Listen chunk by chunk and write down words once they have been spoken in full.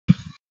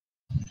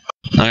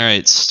All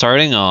right,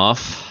 starting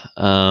off,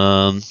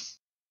 who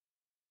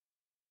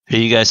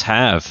do you guys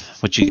have?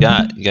 What you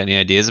got? You got any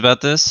ideas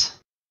about this?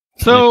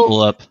 So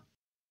I'm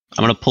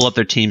gonna pull up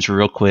their teams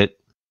real quick.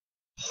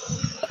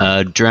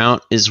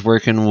 Drownt is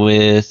working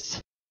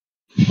with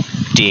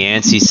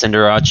Diancie,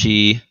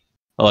 Cinderace,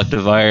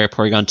 Electivire,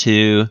 Porygon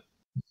 2,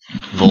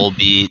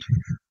 Volbeat,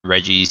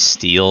 Reggie,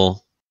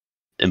 Steel,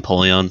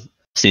 Empoleon,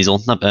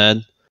 Sneasel, not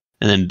bad.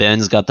 And then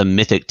Ben's got the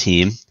Mythic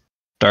team.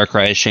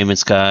 Darkrai, Shaman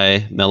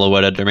Sky,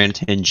 Meloetta,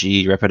 Darmanitan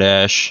G,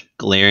 Rapidash,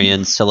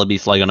 Galarian,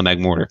 Celebi, Flygon, and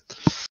Magmortar.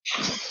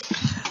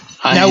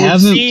 I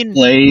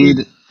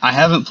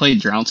haven't played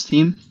Drownt's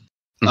team.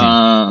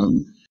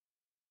 Mhm.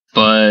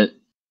 But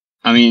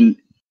I mean,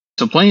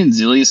 to play in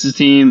Xlelius'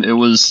 team, it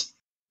was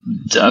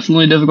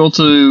definitely difficult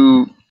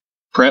to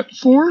prep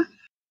for.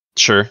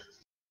 Sure.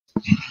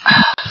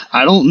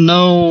 I don't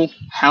know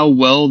how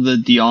well the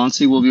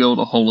Diancie will be able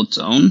to hold its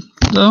own,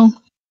 though.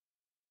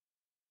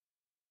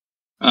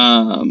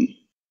 I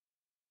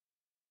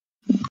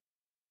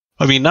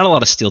mean, not a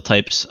lot of steel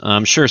types.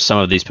 I'm sure some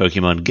of these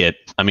Pokemon get.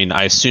 I mean,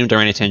 I assume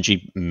Darmanitan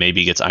G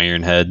maybe gets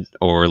Iron Head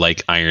or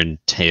like Iron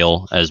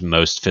Tail, as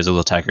most physical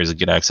attackers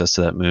get access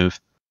to that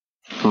move.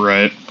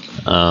 Right.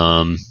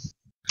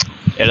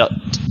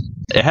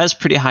 It has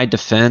pretty high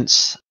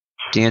defense.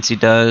 Diancie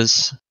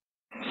does.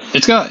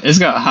 It's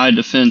got high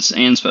defense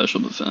and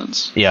special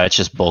defense. Yeah, it's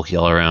just bulky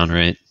all around,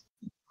 right?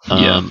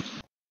 Yeah.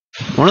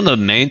 One of the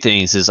main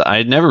things is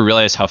I never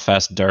realized how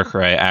fast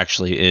Darkrai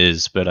actually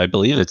is, but I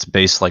believe it's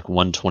base like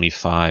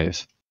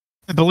 125.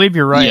 I believe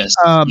you're right. Yes.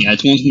 Yeah,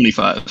 it's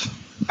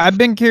 125. I've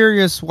been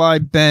curious why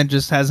Ben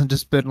hasn't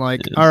just been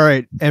like, all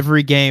right,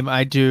 every game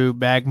I do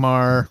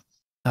Magmar,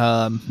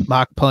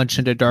 Mach Punch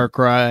into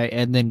Darkrai,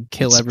 and then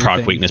kill everything.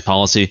 Proc weakness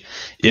policy.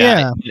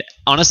 Yeah.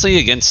 Honestly,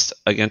 against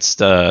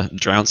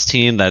Drownt's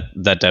team, that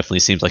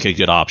definitely seems like a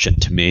good option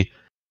to me.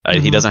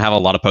 He doesn't have a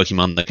lot of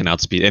Pokemon that can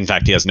outspeed. In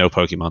fact, he has no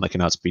Pokemon that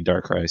can outspeed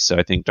Darkrai, so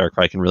I think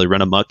Darkrai can really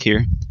run amok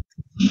here.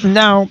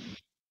 Now,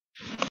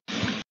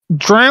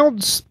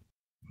 Drownt's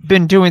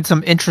been doing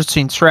some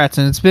interesting strats,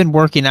 and it's been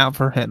working out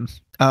for him.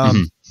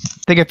 I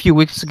think a few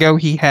weeks ago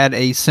he had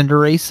a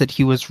Cinderace that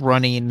he was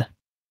running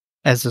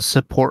as a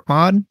support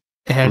mod,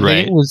 and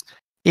right.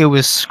 it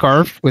was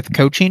scarfed with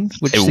coaching.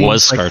 Which it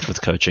was scarfed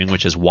with coaching,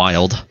 which is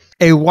wild.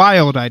 A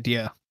wild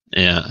idea.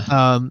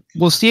 Yeah.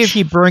 We'll see if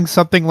he brings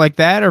something like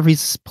that, or if he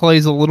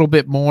plays a little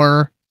bit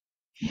more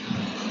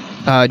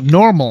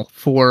normal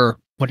for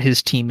what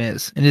his team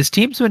is. And his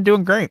team's been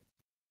doing great.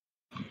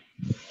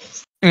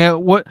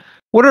 What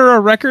are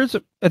our records?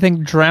 I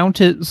think Drownt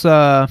is.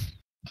 I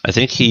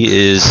think he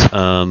is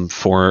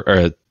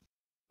 3-1.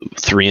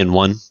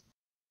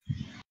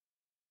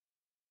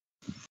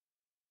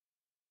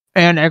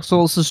 And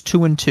Xlelius is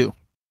 2-2.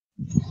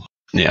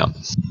 Yeah.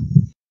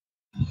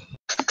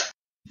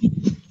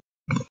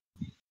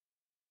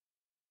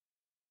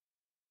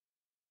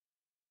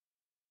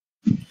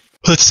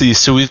 Let's see.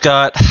 So what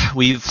have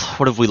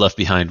we left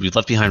behind? We've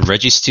left behind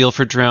Registeel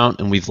for Drownt,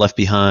 and we've left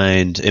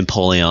behind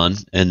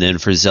Empoleon, and then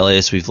for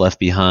Xlelius we've left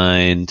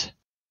behind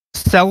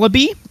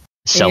Celebi.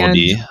 And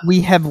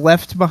we have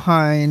left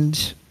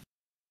behind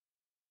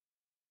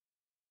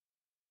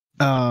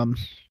another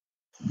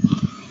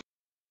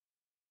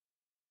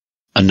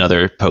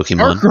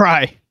Pokemon.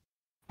 Darkrai.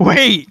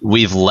 Wait.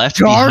 We've left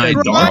behind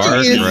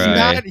Darkrai. Is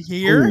not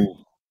here. Ooh.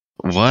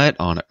 What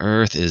on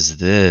earth is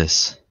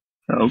this?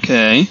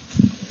 Okay.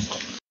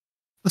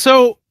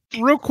 So,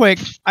 real quick,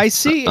 I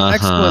see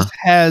Xlelius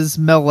has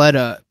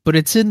Meloetta, but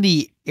it's in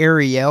the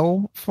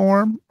Ariel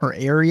form or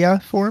area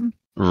form.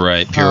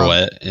 Right,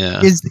 Pirouette. Yeah.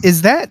 Is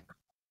that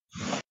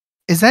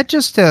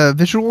just a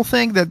visual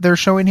thing that they're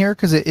showing here?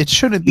 Because it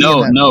shouldn't be.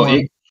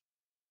 Wait,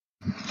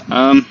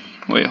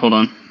 hold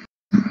on.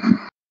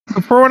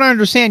 For what I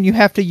understand, you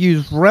have to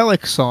use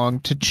Relic Song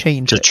to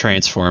change it.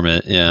 Transform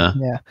it. Yeah.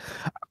 Yeah.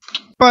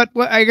 But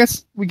I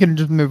guess we can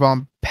just move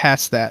on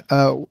past that.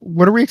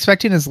 What are we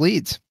expecting as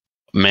leads?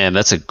 Man,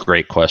 that's a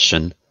great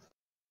question.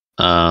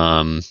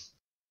 I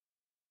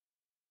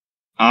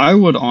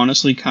would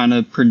honestly kind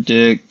of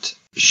predict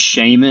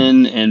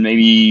Shaman and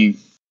maybe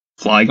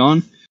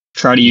Flygon.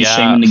 Try to use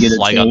Shaman to get a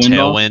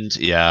Tailwind.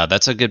 Yeah,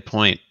 that's a good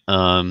point.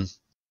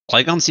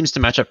 Flygon seems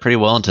to match up pretty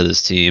well into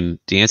this team.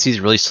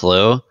 Diancie's really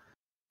slow.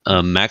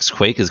 Max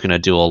Quake is going to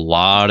do a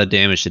lot of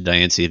damage to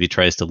Diancie if he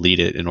tries to lead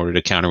it in order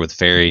to counter with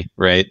Fairy,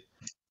 right?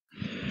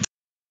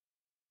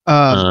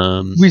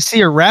 We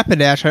see a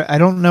Rapidash. I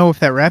don't know if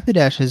that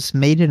Rapidash has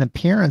made an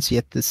appearance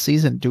yet this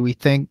season. Do we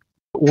think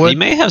he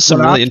may have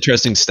some really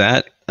interesting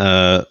strat for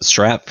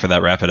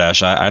that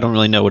Rapidash? I don't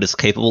really know what it's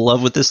capable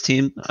of with this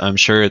team. I'm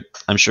sure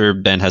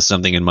Ben has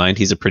something in mind.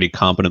 He's a pretty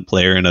competent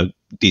player and a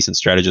decent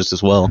strategist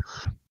as well.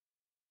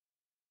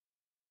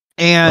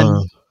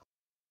 And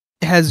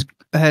has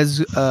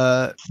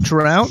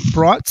Drownt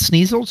brought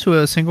Sneasel to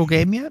a single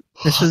game yet?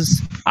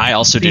 I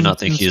also do not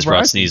think he has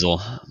brought Sneasel.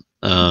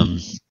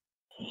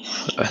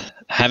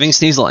 Having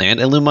Sneasel and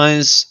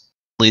Illumise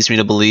leads me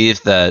to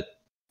believe that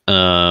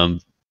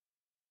one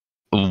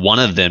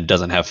of them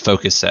doesn't have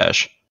Focus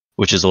Sash,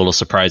 which is a little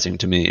surprising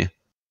to me.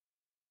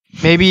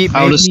 Maybe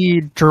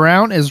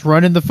Drownt is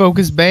running the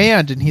focus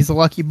band, and he's a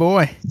lucky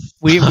boy.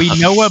 We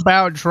know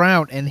about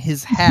Drownt and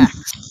his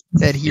hacks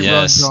that he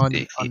runs on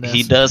this.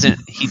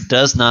 He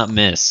does not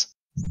miss.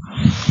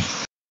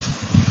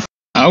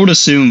 I would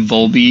assume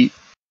Volbeat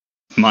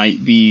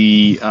might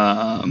be.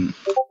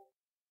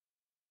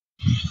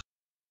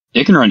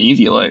 It can run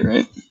Eviolite,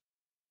 right?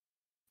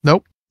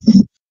 Nope.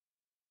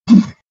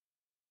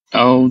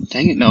 Oh,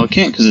 dang it. No, it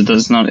can't because it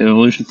does not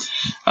evolution.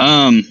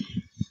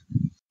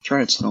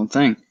 Try its own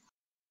thing.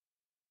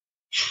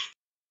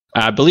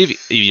 I believe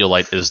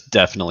Eviolite is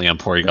definitely on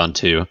Porygon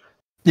 2.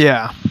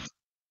 Yeah.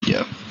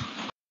 Yeah.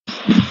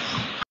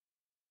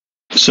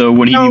 So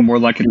would he be more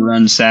likely to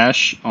run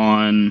Sash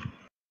on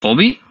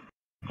Volbeat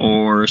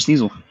or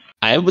Sneasel?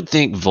 I would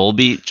think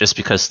Volbeat, just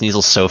because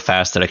Sneasel's so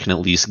fast that I can at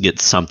least get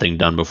something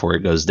done before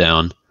it goes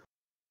down.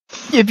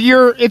 If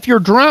you're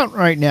Drownt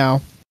right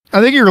now,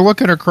 I think you're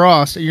looking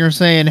across and you're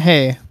saying,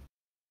 hey,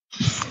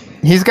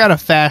 he's got a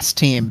fast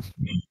team.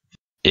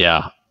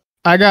 Yeah.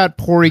 I got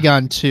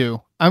Porygon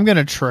 2. I'm going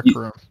to Trick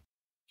Room.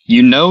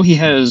 You know he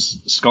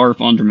has Scarf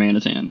on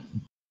Darmanitan.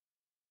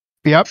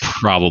 Yep.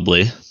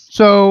 Probably.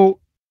 So,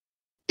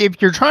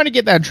 if you're trying to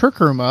get that Trick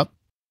Room up,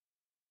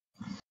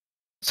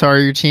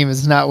 sorry, your team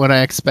is not what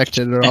I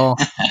expected at all.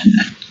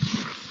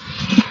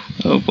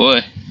 Oh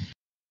boy.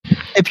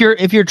 If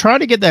you're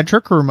trying to get that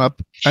Trick Room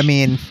up, I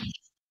mean,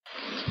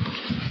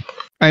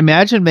 I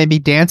imagine maybe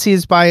Dancy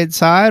is by its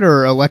side,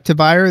 or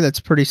Electivire that's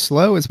pretty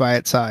slow is by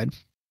its side.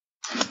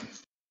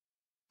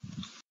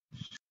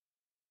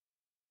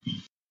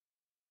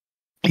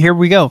 Here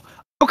we go.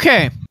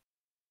 Okay.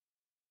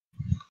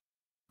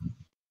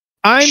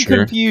 I'm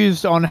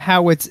confused on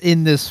how it's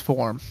in this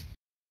form.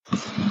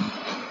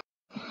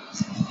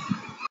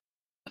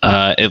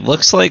 It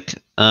looks like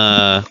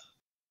that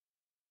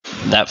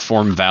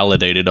form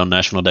validated on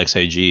National Dex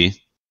AG.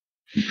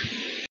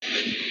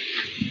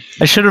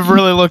 I should have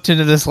really looked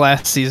into this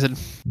last season.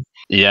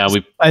 Yeah,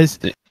 I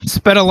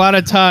spent a lot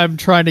of time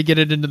trying to get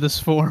it into this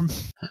form.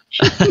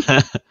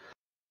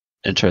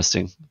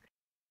 Interesting.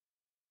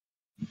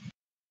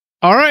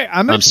 All right,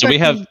 I'm so we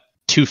have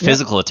two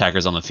physical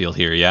attackers on the field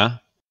here, yeah?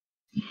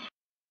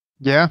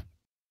 Yeah.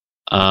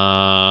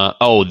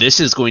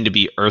 This is going to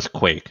be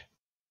Earthquake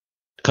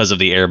because of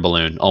the air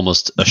balloon,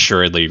 almost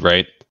assuredly,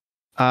 right?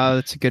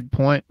 That's a good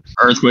point.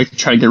 Earthquake,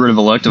 try to get rid of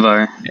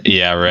Electivire.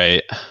 Yeah,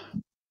 right.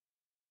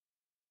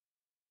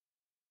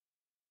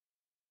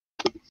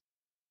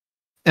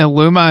 And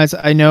Lumize,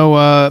 I know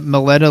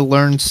Mileta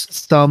learns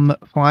some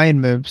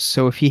flying moves,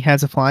 so if he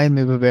has a flying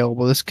move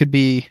available, this could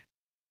be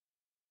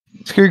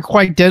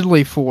quite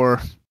deadly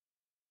for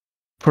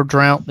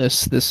Drownt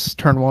this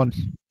turn 1.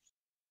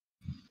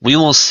 We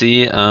will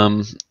see.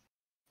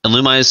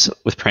 Illumise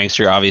with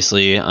Prankster,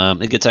 obviously.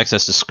 It gets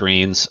access to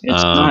screens.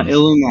 It's not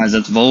Illumise,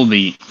 that's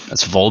Volbeat.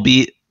 That's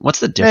Volbeat?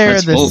 What's the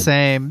difference? They're the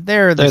same.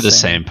 They're the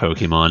same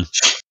Pokemon.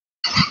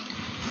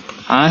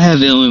 I have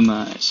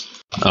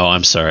Illumise. Oh,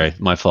 I'm sorry.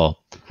 My fault.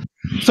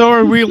 So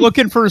are we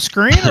looking for a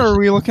screen, or are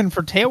we looking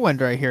for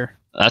Tailwind right here?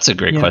 That's a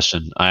great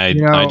question. I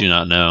do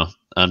not know.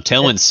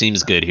 Tailwind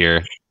seems good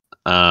here.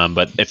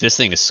 But if this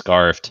thing is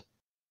scarfed...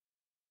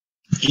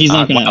 He's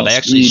not going to they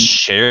actually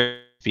share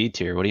speed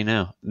tier. What do you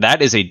know?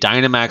 That is a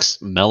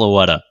Dynamax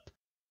Meloetta.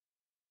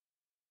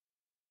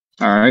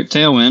 Alright,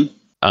 Tailwind.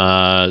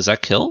 Does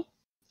that kill?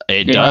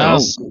 It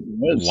does.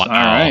 Wow.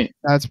 Alright.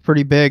 That's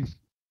pretty big.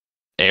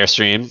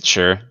 Airstream,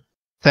 sure.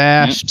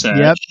 Sash.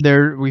 Yep,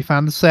 there we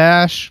found the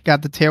Sash.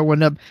 Got the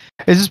Tailwind up.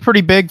 This is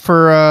pretty big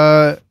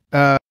for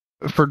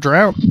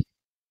Drownt.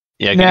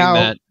 Yeah, getting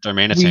that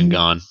Darmanitan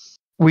gone.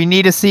 We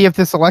need to see if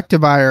this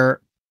Electivire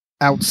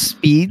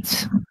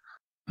outspeeds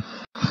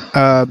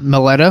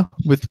Mileta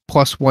with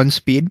 +1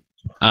 speed.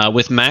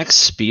 With max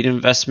speed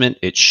investment,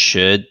 it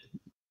should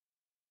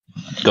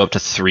go up to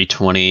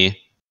 320.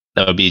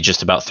 That would be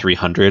just about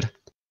 300.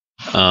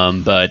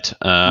 I'm not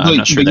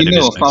sure that it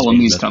is. Follow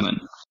Me's coming.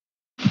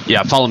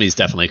 Yeah, Follow Me is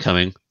definitely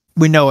coming.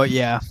 We know it,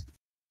 yeah.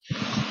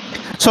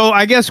 So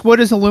I guess what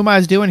is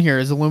Illumise doing here?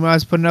 Is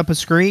Illumise putting up a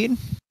screen?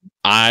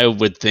 I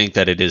would think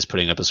that it is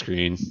putting up a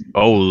screen.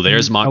 Oh,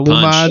 there's Mach Punch.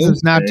 Illumise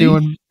is not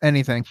doing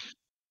anything.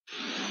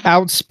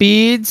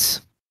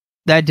 Outspeeds.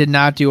 That did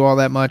not do all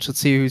that much. Let's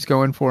see who he's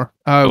going for.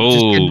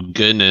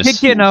 Goodness.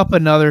 Picking up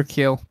another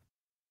kill.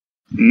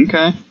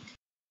 Okay.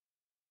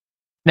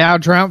 Now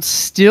Drownt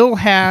still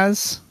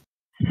has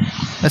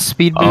a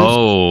speed boost.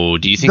 Oh,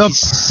 do you think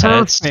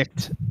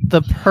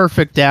the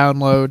perfect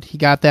download? He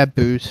got that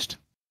boost.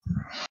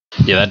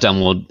 Yeah, that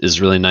download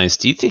is really nice.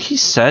 Do you think he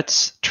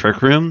sets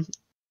Trick Room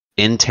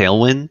in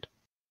Tailwind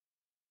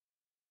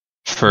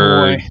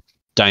for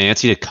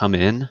Diancie to come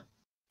in?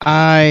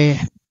 I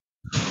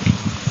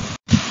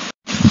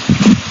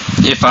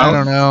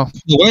don't know.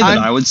 The way that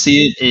I would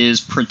see it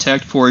is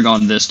protect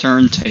Porygon this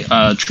turn,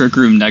 Trick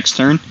Room next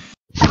turn.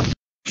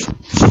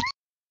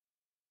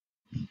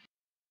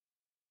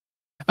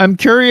 I'm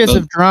curious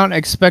if Drownt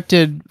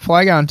expected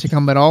Flygon to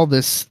come at all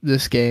this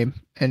game,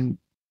 and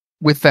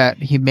with that,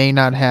 he may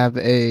not have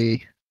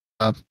a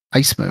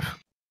ice move.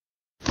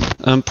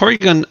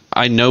 Porygon,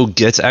 I know,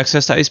 gets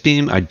access to Ice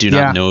Beam. I do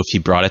not know if he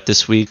brought it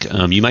this week.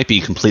 You might be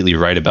completely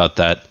right about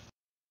that.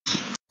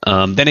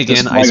 Then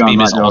again, Ice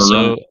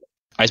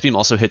Beam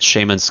also hits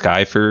Shaman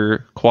Sky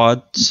for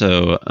quad,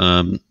 so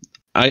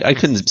I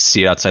couldn't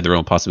see outside the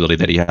realm possibility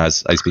that he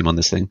has Ice Beam on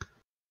this thing.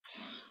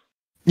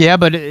 Yeah,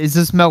 but is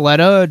this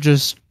Meletta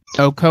just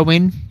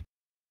OHKOing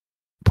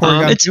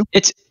Porygon 2?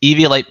 It's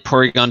Eviolite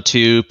Porygon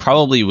 2,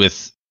 probably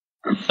with...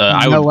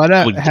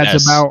 Meletta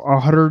has about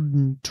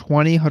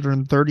 120,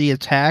 130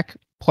 attack,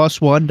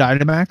 +1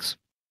 Dynamax.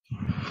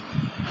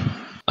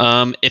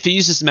 If he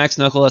uses Max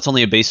Knuckle, that's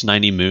only a base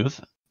 90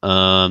 move.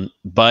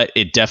 But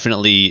it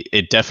definitely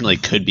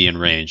could be in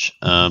range.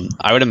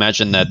 I would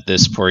imagine that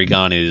this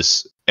Porygon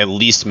is at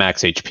least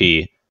max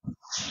HP.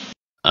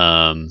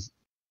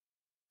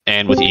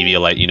 And with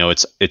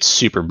Eviolite, it's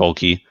super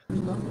bulky.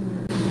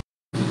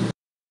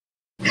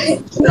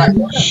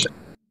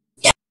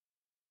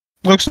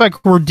 Looks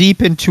like we're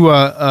deep into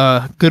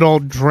a good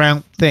old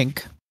Drownt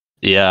think.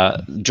 Yeah,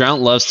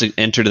 Drownt loves to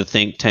enter the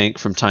think tank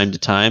from time to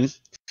time.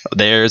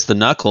 There's the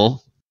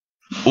Knuckle.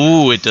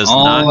 Ooh, it does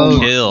not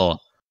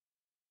kill.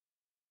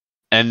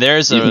 And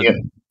there's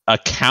a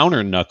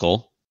counter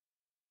Knuckle.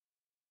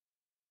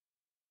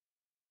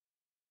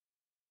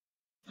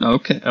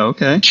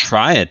 Okay.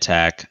 Try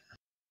attack.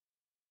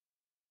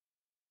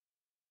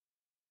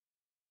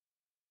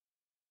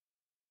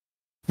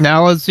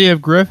 Now let's see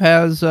if Griff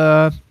has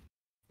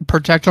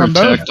Protect on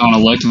both. Protect on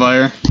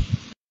Electivire.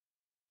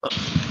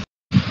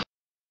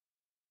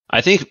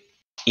 I think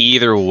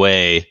either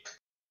way.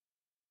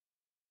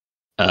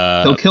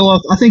 He'll kill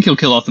off. I think he'll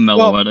kill off the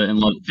Meloetta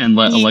and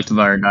let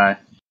Electivire die.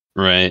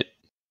 Right.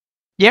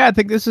 Yeah, I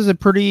think this is a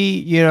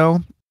pretty,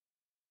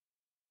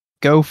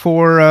 go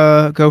for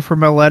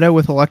Meloetta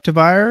with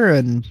Electivire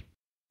and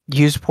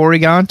use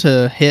Porygon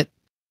to hit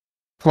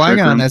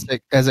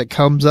Flygon as it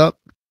comes up.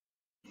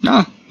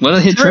 No, let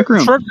it hit Trick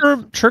Room.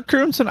 Trick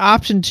Room's an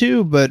option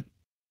too, but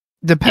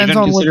depends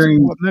on what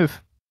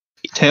move.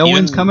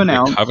 Tailwind's coming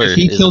out. If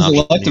he kills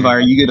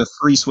Electivire, you get a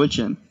free switch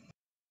in.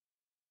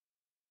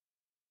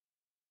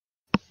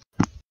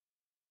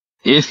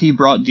 If he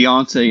brought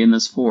Deontay in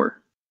this 4.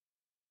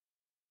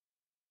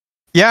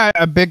 Yeah,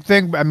 a big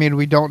thing. I mean,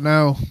 we don't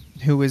know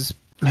who is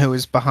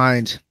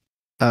behind.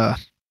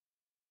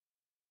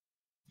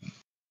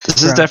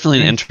 This is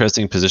definitely an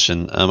interesting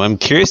position. I'm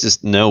curious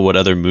to know what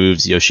other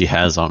moves Yoshi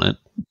has on it.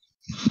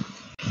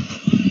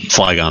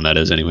 Flygon, that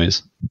is,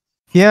 anyways.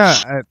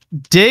 Yeah,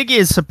 Dig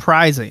is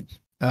surprising.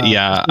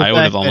 Yeah, I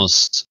would have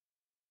almost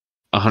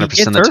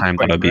 100% of the time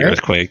thought it would be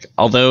Earthquake.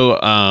 Although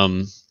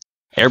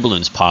Air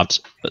Balloons popped,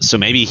 so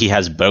maybe he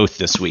has both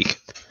this week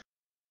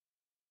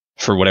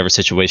for whatever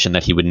situation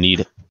that he would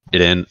need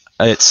it in.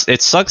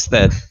 It sucks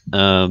that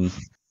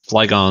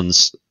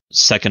Flygon's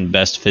second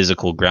best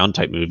physical ground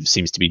type move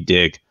seems to be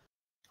Dig,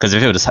 because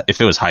if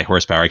it was high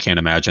horsepower, I can't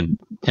imagine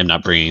him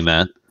not bringing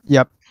that.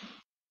 Yep.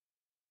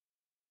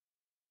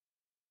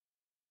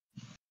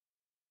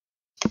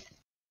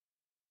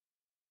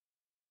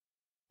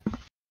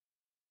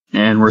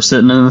 And we're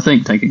sitting in the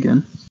think tank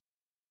again.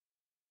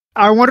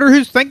 I wonder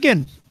who's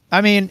thinking.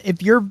 I mean,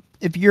 if you're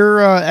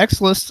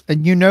Xless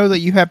and you know that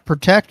you have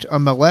Protect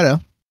on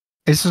Meletta,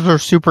 this is a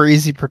super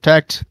easy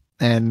Protect,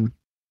 and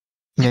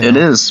it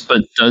is.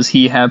 But does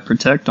he have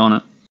Protect on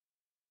it?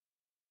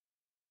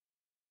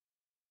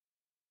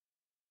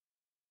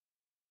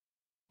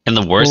 In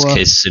the worst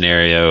case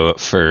scenario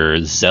for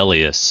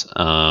Xlelius,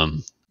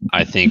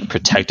 I think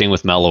protecting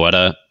with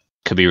Meloetta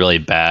could be really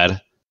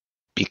bad,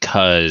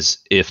 because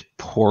if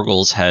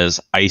Porgles has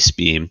Ice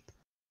Beam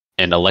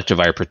and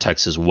Electivire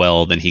protects as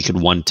well, then he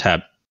could one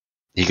tap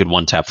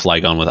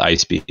Flygon with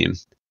Ice Beam.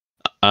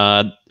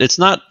 It's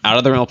not out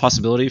of the realm of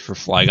possibility for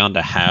Flygon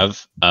to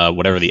have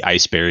whatever the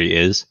Ice Berry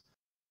is.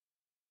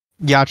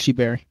 Yachi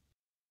Berry.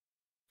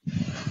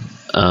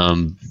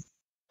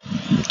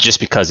 Just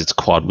because it's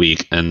quad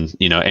weak, and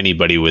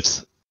anybody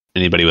with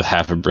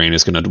half a brain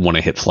is going to want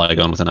to hit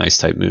Flygon with an Ice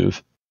type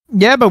move.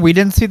 Yeah, but we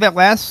didn't see that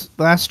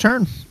last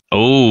turn.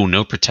 Oh,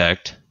 no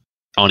Protect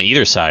on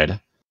either side.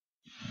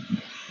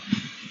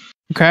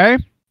 Okay,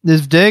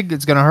 this Dig,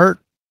 it's going to hurt.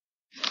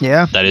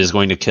 Yeah. That is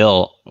going to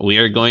kill. We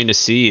are going to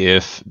see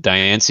if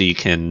Diancie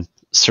can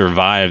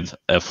survive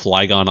a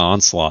Flygon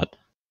onslaught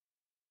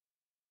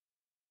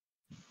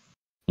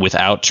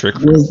without Trick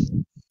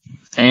Room.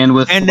 And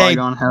with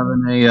Flygon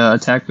having a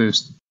attack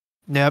boost.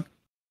 Yep.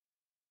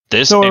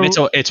 It's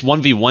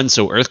 1v1,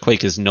 so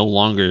Earthquake is no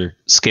longer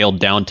scaled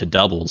down to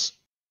doubles.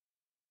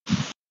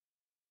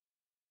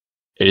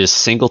 It is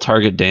single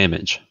target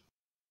damage.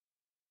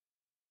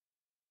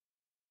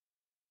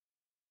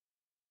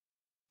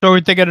 So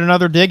we thinking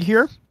another Dig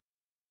here?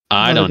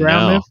 I don't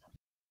know. Move?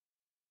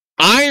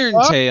 Iron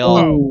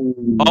Tail.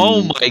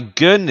 Oh my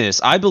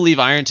goodness. I believe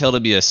Iron Tail to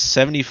be a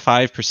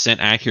 75%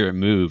 accurate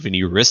move, and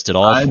you risked it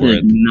all for it. I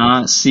did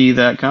not see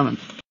that coming.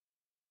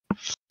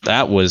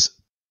 That was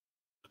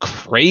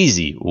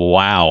crazy.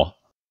 Wow.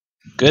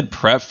 Good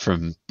prep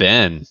from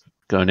Ben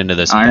going into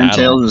this Iron battle.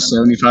 Tail is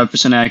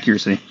 75%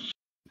 accuracy.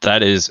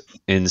 That is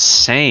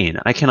insane.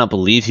 I cannot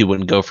believe he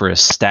wouldn't go for a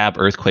stab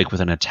Earthquake with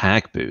an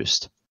attack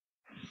boost.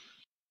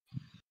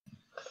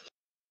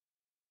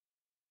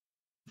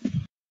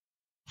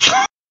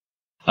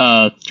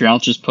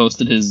 Drownt just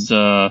posted his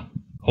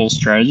whole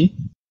strategy.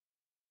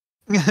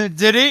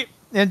 Did he?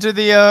 Into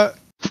the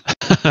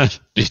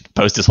Just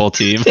post his whole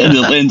team.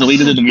 and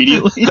deleted it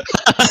immediately.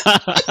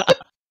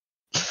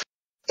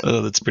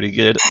 Oh, that's pretty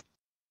good.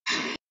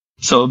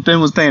 So if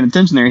Ben was paying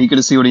attention there, he could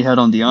have seen what he had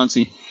on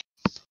Deontay.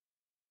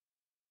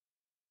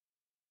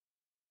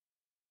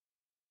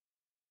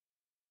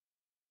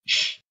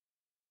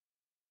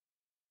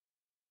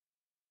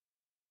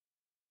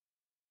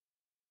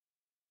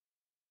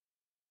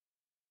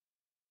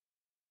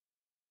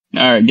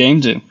 All right,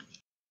 game 2.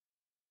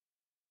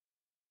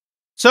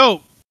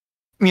 So,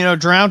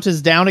 Drownt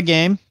is down a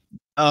game.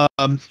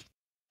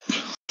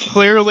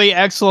 Clearly,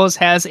 Xlelius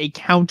has a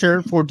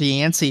counter for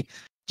Deancy.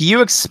 Do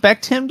you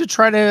expect him to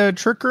try to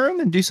trick room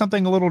and do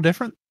something a little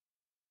different?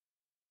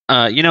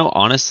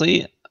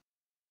 Honestly,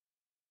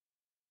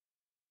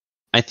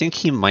 I think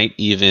he might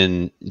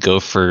even go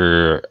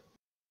for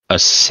a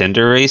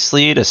Cinderace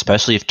lead,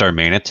 especially if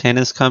Darmanitan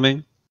is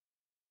coming.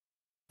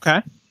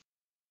 Okay.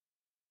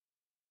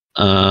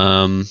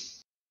 I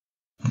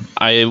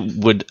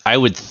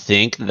would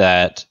think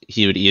that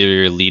he would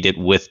either lead it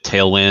with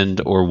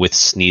Tailwind or with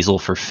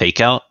Sneasel for Fake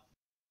Out.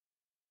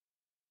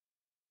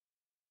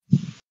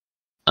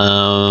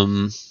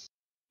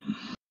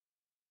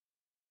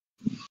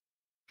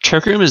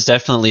 Trick Room is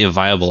definitely a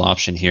viable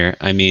option here.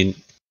 I mean,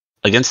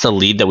 against the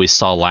lead that we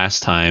saw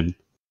last time,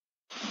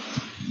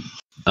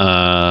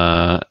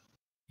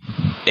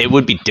 it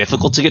would be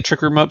difficult to get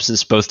Trick Room up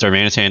since both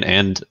Darmanitan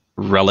and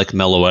Relic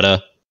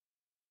Meloetta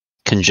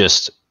can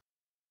just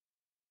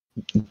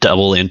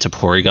double into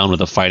Porygon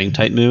with a fighting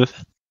type move.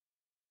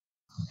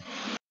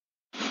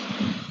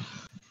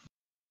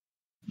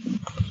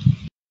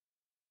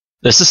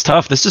 This is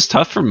tough. This is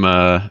tough from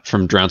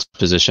Drownt's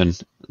position.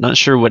 Not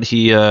sure what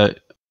he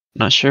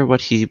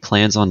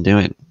plans on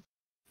doing.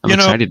 I'm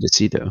excited to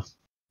see though.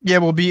 Yeah,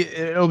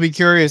 it'll be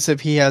curious if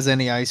he has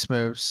any ice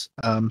moves.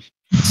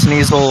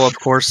 Sneasel, of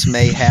course,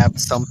 may have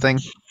something.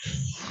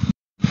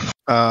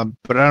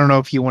 But I don't know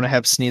if you want to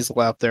have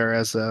Sneasel out there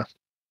as a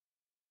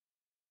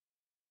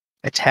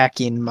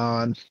attacking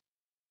mon.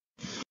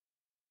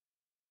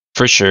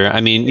 For sure.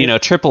 I mean,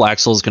 Triple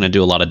Axel is going to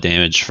do a lot of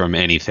damage from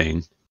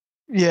anything.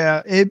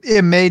 Yeah,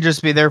 it may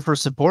just be there for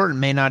support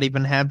and may not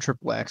even have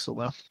Triple Axel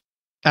though.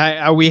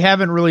 We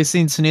haven't really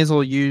seen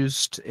Sneasel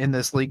used in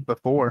this league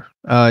before.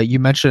 You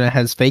mentioned it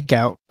has Fake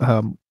Out.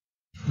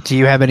 Do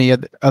you have any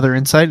other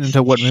insight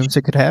into what moves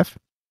it could have?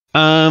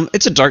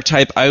 It's a dark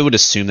type. I would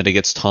assume that it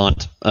gets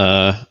Taunt.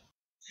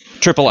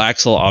 Triple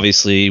Axel,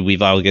 obviously,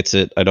 Weavile gets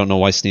it. I don't know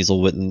why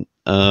Sneasel wouldn't.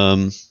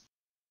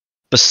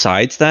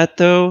 Besides that,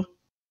 though,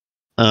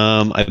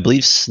 I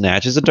believe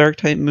Snatch is a dark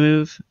type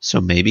move, so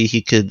maybe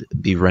he could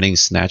be running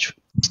Snatch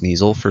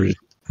Sneasel for...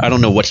 I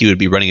don't know what he would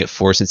be running it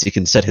for since he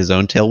can set his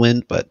own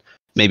Tailwind, but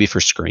maybe for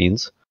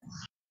screens.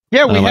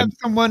 Yeah, we have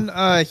someone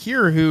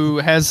here who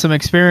has some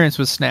experience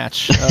with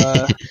Snatch.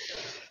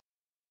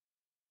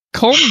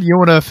 Colton, you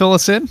want to fill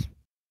us in?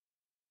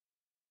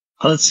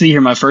 Let's see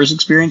here. My first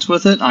experience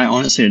with it, I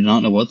honestly did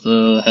not know what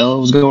the hell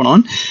was going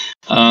on.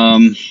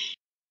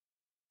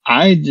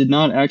 I did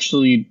not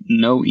actually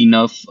know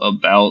enough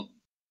about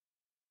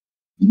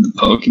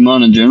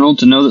Pokemon in general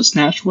to know that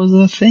Snatch was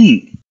a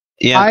thing.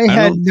 Yeah, I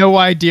had no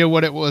idea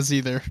what it was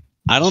either.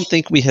 I don't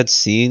think we had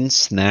seen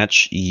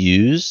Snatch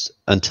used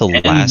until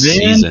last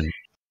season.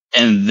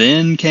 And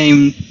then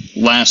came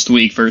last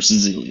week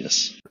versus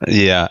Xlelius.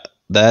 Yeah,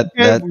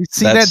 we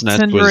see that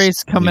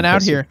Cinderace coming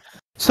out here.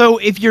 So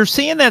if you're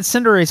seeing that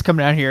Cinderace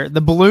coming out here,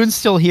 the balloon's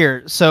still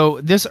here. So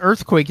this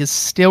Earthquake is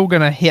still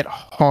going to hit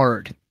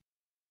hard.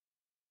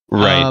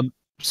 Right.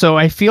 So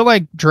I feel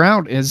like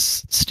Drownt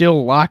is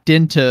still locked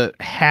into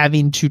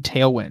having to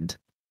Tailwind.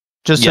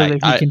 Just so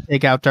that he can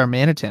take out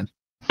Darmanitan.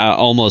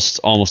 Almost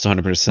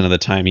 100% of the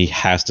time he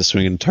has to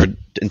swing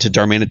into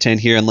Darmanitan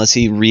here unless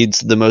he reads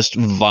the most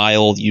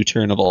vile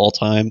U-turn of all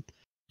time.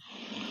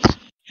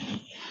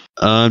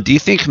 Do you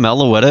think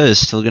Meloetta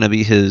is still going to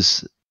be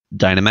his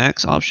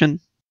Dynamax option?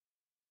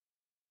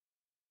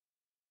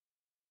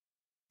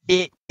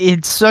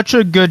 It's such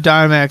a good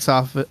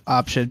Dynamax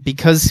option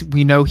because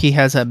we know he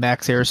has a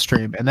Max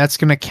Airstream, and that's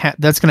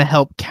gonna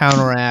help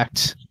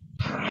counteract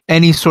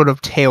any sort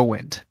of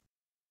Tailwind.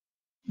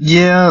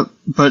 Yeah,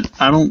 but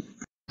I don't.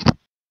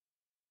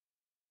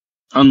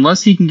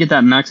 Unless he can get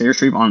that Max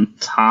Airstream on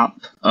top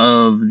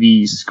of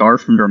the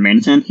Scarf from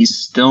Darmanitan, he's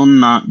still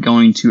not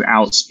going to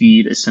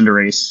outspeed a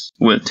Cinderace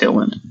with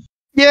Tailwind.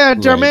 Yeah,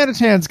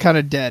 Darmanitan's kind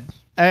of dead.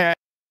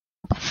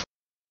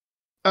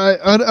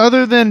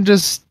 Other than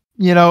just,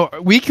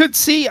 we could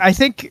see, I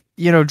think,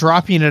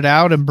 dropping it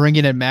out and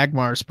bringing in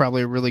Magmar is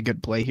probably a really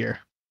good play here.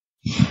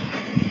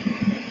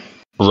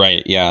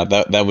 Right, yeah,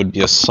 that would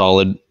be a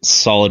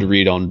solid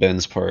read on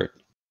Ben's part.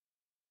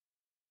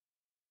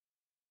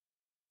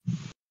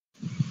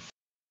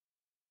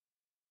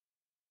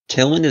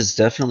 Tailwind is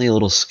definitely a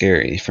little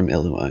scary from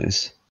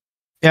Illumise.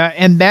 Yeah,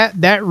 and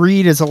that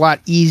read is a lot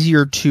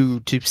easier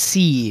to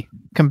see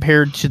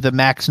compared to the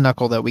Max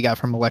Knuckle that we got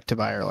from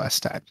Electivire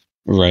last time.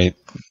 Right.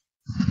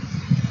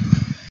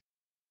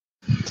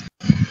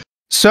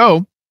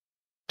 So,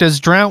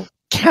 does Drownt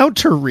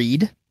counter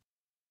read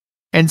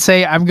and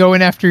say, I'm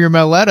going after your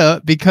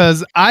Meletta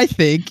because I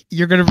think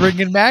you're going to bring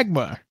in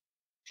Magmar?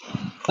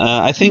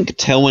 I think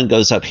Tailwind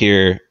goes up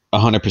here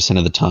 100%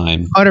 of the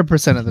time.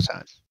 100% of the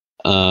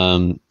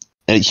time.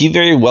 He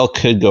very well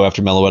could go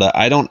after Meloetta.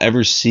 I don't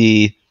ever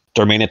see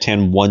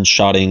Darmanitan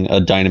one-shotting a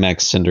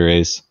Dynamax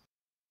Cinderace.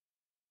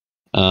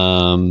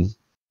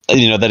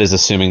 That is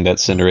assuming that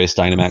Cinderace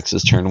Dynamax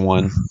is turn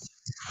 1.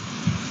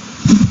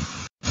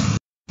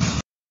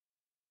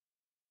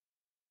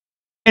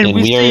 And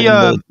we are in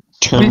the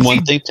turn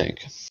 1 think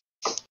tank.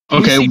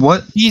 Okay,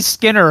 what?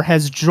 Skinner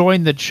has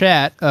joined the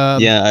chat.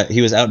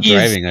 He was out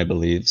driving, I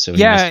believe. So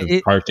he must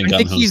have parked and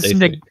gotten home safely. I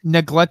think he's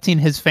neglecting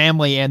his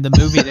family and the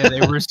movie that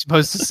they were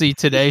supposed to see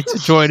today to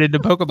join into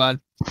Pokemon.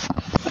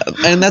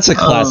 And that's a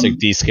classic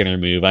D Skinner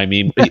move. I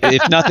mean,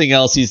 if nothing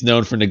else, he's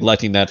known for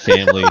neglecting that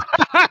family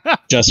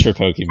just for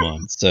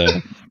Pokemon. So,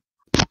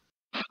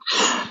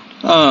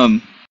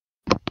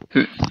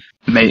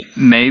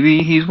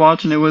 maybe he's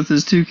watching it with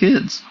his 2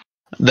 kids.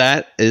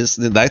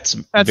 That's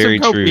very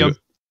true.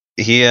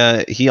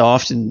 He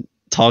often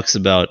talks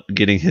about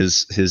getting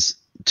his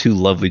 2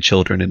 lovely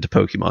children into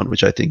Pokemon,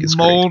 which I think is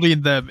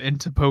molding them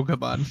into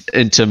Pokemon,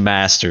 into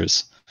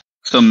masters.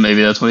 So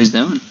maybe that's what he's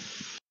doing.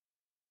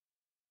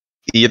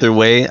 Either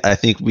way, I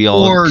think we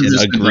all can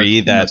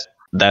agree that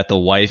the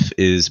wife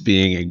is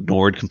being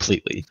ignored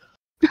completely.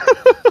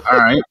 All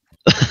right.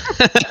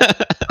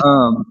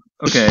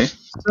 Okay.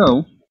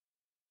 So,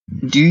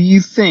 do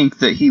you think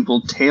that he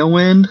will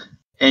Tailwind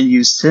and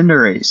use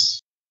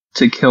Cinderace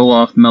to kill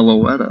off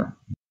Meloetta?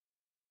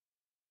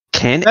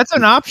 That's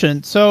an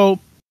option. So,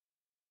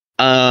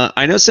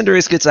 I know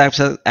Cinderace gets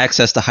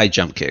access to High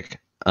Jump Kick,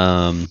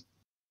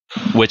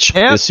 which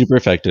is super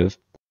effective.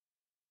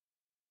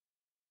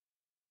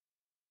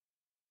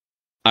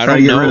 I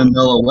don't know. Try to get rid of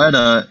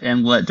Meloetta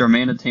and let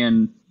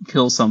Darmanitan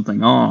kill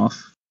something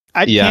off.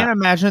 I can't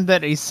imagine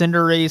that a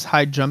Cinderace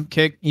High Jump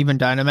Kick, even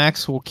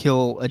Dynamax, will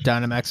kill a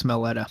Dynamax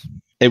Meloetta.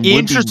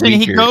 Interesting.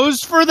 He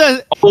goes for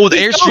the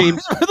Airstream.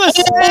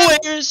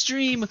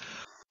 Airstream.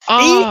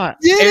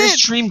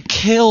 Airstream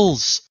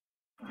kills.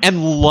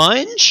 And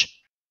Lunge?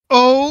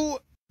 Oh,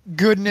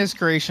 goodness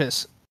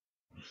gracious.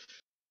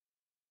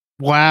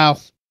 Wow.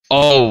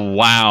 Oh,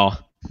 wow.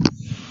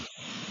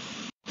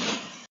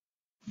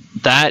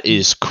 That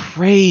is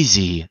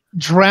crazy.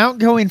 Drownt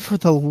going for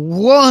the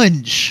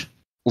Lunge.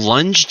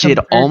 Lunge did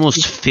almost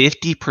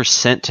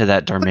 50% to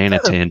that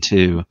Darmanitan,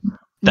 too.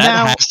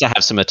 That has to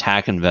have some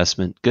attack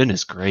investment.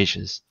 Goodness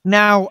gracious.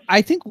 Now,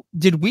 I think,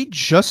 did we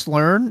just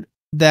learn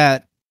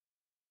that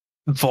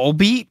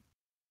Volbeat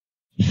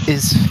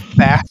is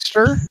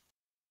faster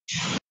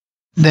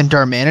than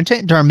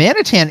Darmanitan?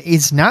 Darmanitan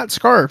is not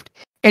Scarfed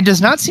and does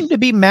not seem to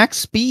be max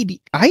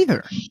speed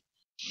either.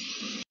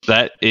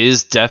 That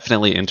is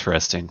definitely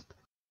interesting.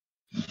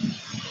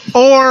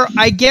 Or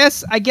I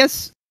guess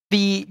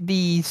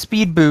the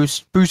speed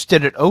boost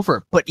boosted it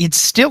over, but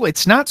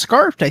it's not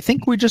Scarfed. I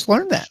think we just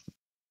learned that.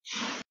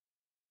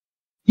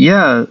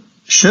 Yeah,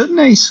 shouldn't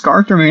a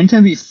Scarfed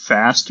Darmanitan be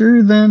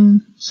faster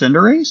than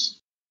Cinderace?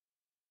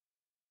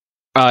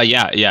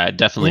 Yeah, it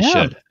definitely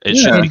should. It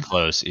shouldn't be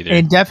close either.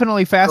 And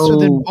definitely faster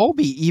than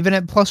Volbeat, even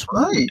at +1.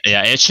 Right.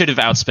 Yeah, it should have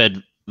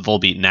outsped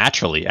Volbeat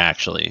naturally,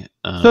 actually.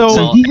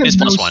 So he has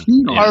it's no +1.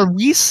 speed. Yeah. Are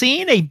we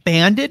seeing a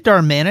banded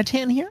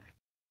Darmanitan here?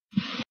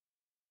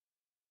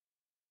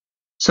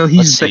 So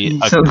he's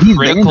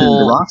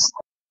critical.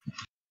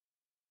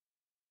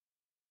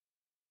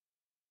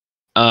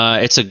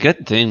 It's a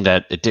good thing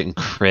that it didn't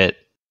crit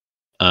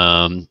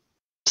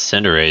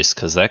Cinderace,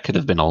 because that could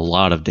have been a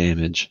lot of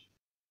damage.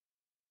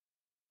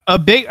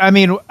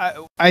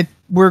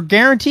 We're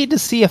guaranteed to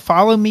see a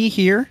Follow Me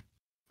here,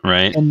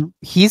 right? And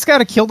he's got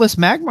to kill this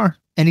Magmar,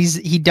 and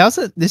he does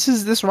it.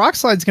 This Rock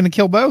Slide's going to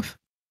kill both.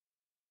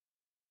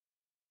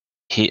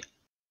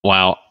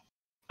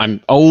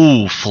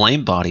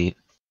 Flame Body.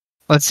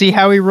 Let's see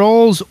how he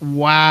rolls.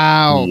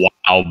 Wow,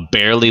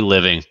 barely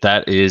living.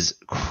 That is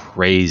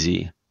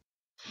crazy.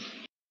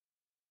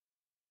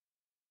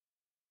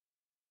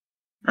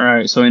 All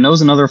right, so he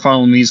knows another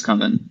Follow Me's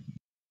coming.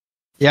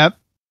 Yep.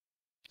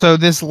 So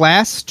this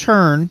last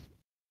turn,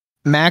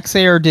 Max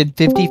Air did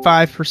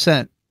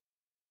 55%.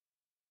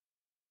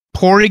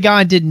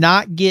 Porygon did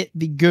not get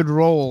the good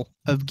roll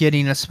of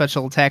getting a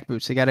special attack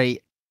boost. They got a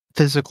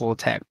physical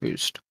attack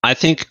boost. I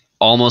think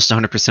almost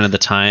 100% of the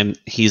time,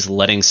 he's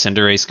letting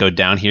Cinderace go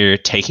down here,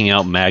 taking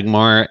out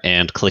Magmar,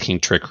 and clicking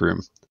Trick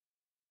Room.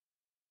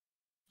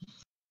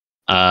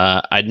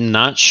 I'm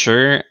not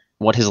sure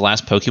what his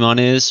last Pokemon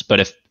is, but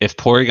if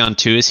Porygon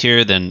 2 is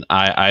here, then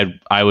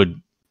I would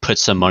put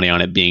some money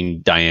on it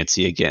being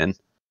Diancie again.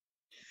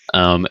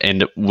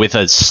 And with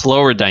a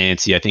slower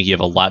Diancie, I think you have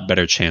a lot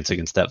better chance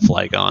against that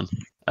Flygon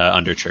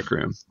under Trick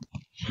Room.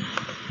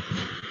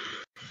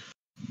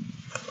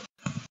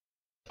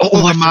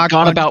 Oh, I Mach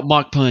forgot Punch. about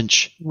Mach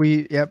Punch.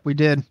 We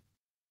did.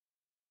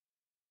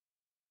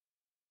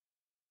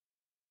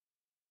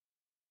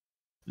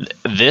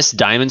 This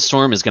Diamond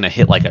Storm is going to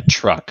hit like a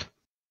truck.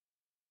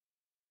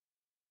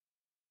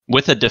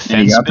 With a And you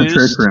defense got the trick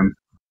boost, room.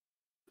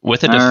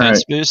 with a All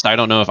defense right. boost, I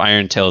don't know if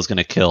Iron Tail is going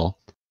to kill.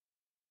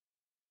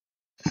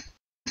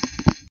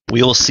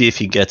 We will see if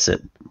he gets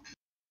it.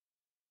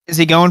 Is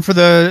he going for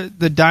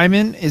the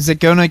diamond? Is it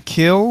gonna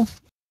kill?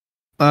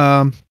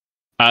 Diamond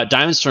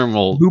Storm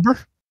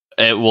Boober?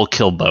 it will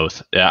kill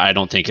both. I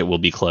don't think it will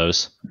be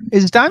close.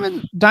 Is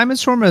Diamond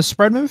Storm a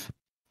spread move?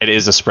 It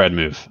is a spread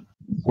move.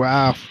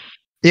 Wow.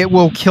 It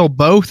will kill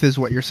both, is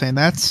what you're saying.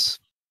 That's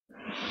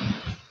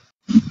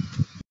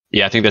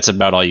Yeah, I think that's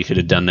about all you could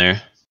have done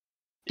there.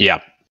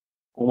 Yeah.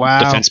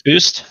 wow. Defense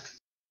boost?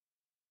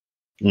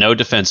 No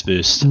defense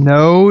boost.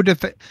 No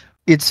defense.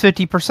 It's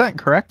 50%,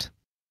 correct?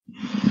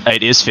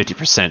 It is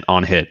 50%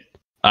 on hit.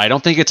 I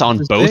don't think it's on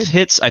Just both big.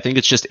 hits. I think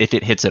it's just if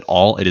it hits at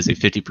all, it is a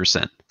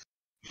 50%.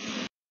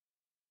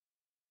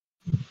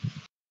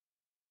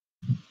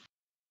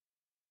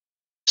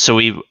 So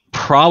we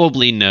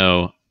probably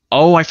know.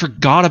 Oh, I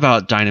forgot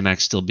about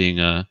Dynamax still being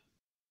a.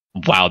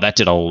 Wow, that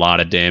did a lot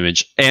of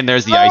damage. And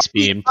there's the Ice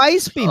Beam.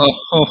 Ice Beam.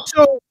 Oh,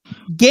 So,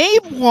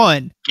 game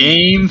 1.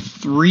 Game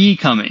 3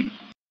 coming.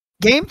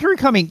 Game 3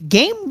 coming.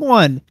 Game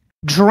 1,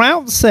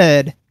 Drownt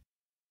said,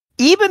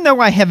 even though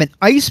I have an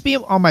Ice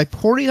Beam on my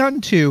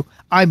Porygon 2,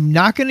 I'm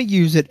not going to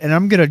use it, and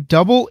I'm going to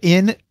double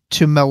in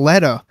to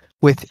Meletta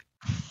with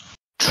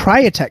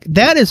Tri-Attack.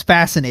 That is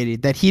fascinating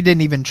that he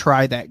didn't even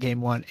try that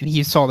game 1, and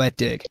he saw that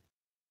dig.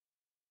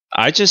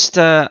 I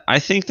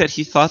think that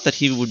he thought that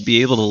he would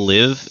be able to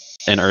live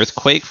an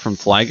Earthquake from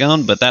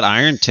Flygon, but that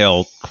Iron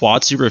Tail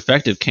quad super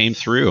effective came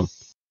through.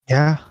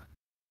 Yeah.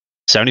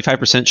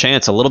 75%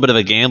 chance, a little bit of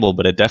a gamble,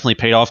 but it definitely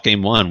paid off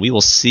game 1. We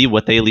will see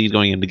what they lead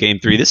going into game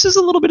 3. This is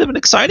a little bit of an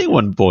exciting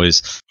one,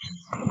 boys.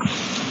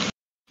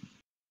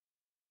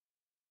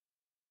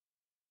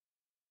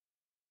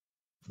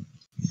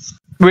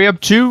 We have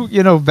two,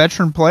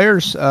 veteran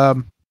players.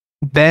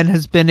 Ben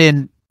has been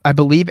in, I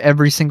believe,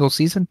 every single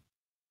season.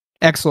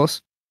 Xlelius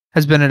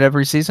has been in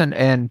every season,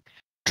 and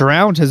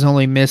Drownt has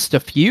only missed a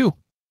few.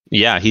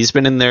 Yeah, he's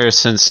been in there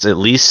since at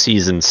least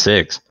season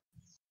 6.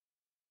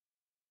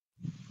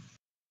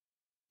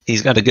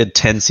 He's got a good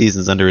 10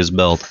 seasons under his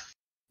belt.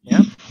 Yeah.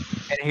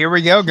 And here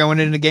we go, going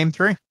into game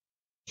 3.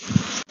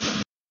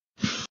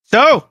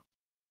 So,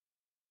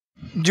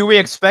 do we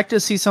expect to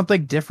see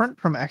something different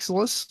from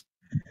Xlelius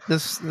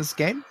this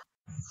game?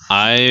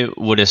 I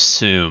would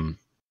assume.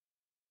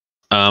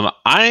 I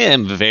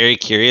am very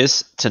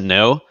curious to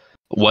know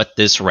what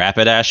this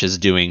Rapidash is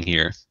doing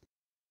here.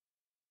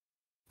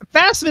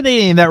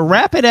 Fascinating that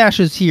Rapidash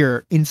is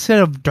here instead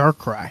of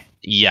Darkrai.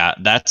 Yeah,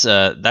 that's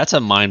a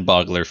mind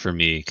boggler for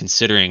me,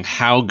 considering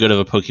how good of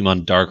a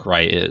Pokemon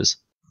Darkrai is.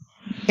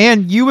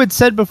 And you had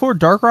said before,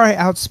 Darkrai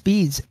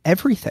outspeeds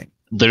everything.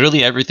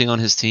 Literally everything on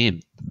his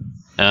team.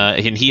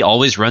 And he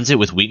always runs it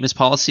with weakness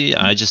policy.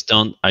 I just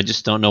don't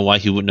know why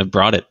he wouldn't have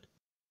brought it.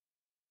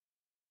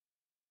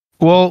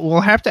 Well,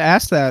 we'll have to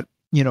ask that,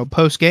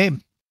 post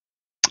game.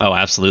 Oh,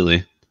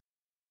 absolutely.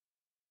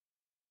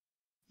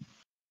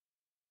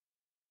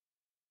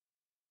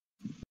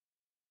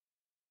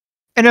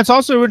 And it's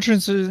also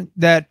interesting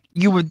that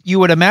you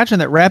would imagine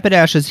that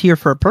Rapidash is here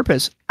for a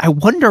purpose. I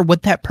wonder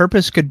what that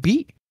purpose could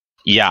be.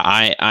 Yeah,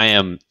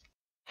 I'm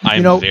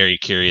very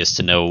curious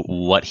to know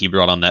what he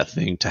brought on that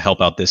thing to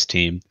help out this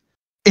team.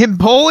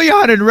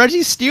 Empoleon and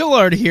Registeel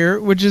are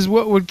here, which is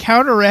what would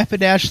counter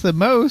Rapidash the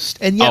most,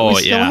 and yet we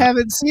still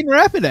haven't seen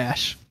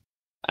Rapidash.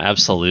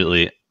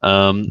 Absolutely.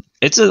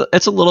 It's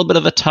a little bit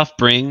of a tough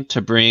bring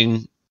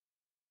Registeel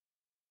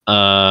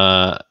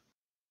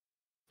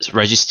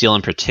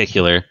in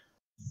particular,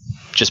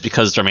 just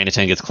because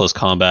Darmanitan gets close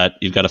combat.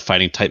 You've got a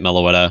fighting type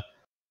Meloetta.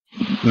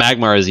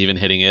 Magmar is even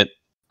hitting it,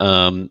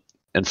 and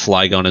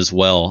Flygon as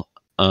well.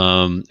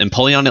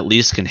 Empoleon at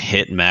least can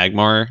hit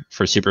Magmar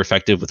for super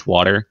effective with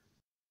water.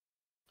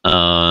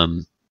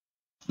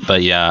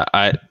 But yeah,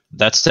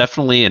 that's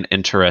definitely an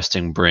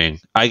interesting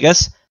bring. I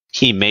guess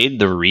he made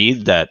the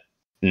read that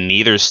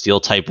neither steel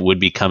type would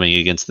be coming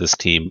against this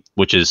team,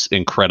 which is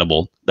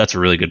incredible. That's a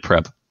really good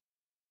prep.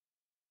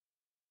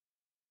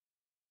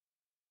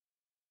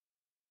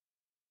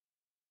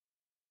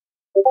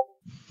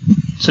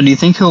 So do you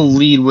think he'll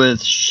lead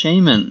with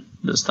Shaman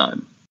this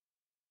time?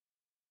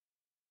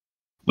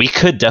 We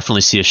could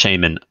definitely see a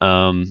Shaman.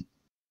 Shaman,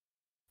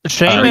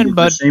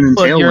 but Shaman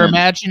you're Tailwind.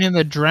 imagining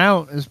the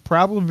Drownt is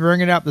probably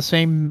bringing out the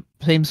same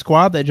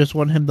squad that just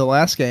won him the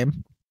last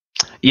game.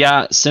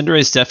 Yeah,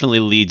 Cinderace definitely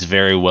leads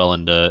very well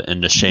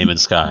into Shaman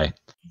Sky.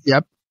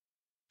 Yep.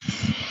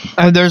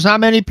 And there's not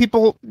many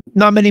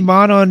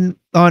mon on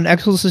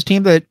Xlelius'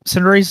 team that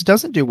Cinderace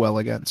doesn't do well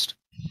against.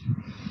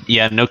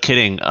 Yeah, no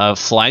kidding.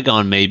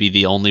 Flygon may be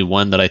the only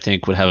one that I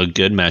think would have a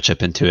good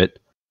matchup into it.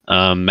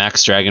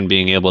 Max Dragon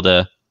being able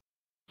to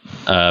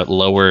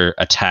lower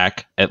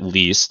attack at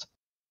least.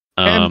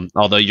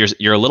 Although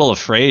you're a little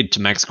afraid to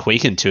max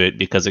Quake into it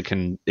because it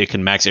can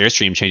max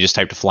Airstream, changes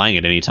type to flying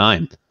at any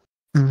time.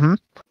 Mm-hmm.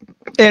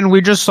 And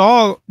we just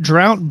saw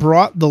Drownt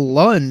brought the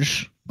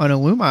lunge on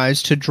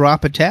Illumise to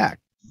drop attack.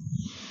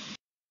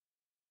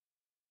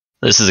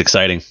 This is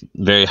exciting.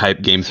 Very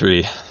hype game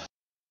 3.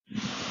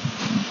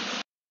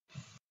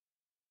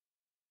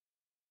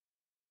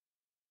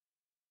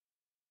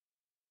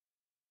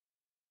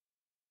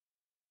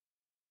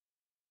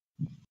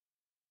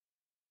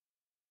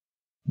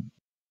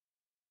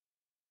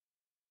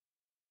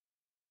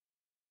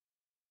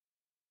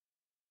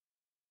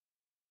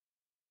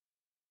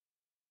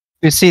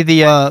 You see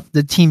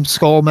the Team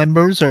Skull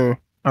members are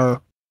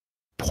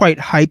quite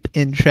hype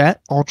in chat.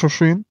 Ultra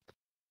Shroom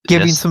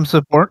giving Yes. some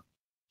support.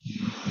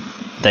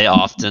 They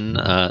often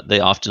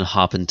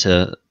hop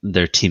into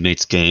their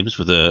teammates' games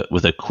with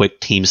a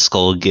quick Team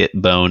Skull get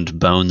boned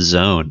bone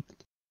zone,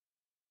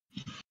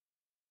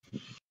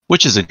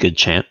 which is a good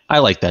chant. I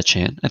like that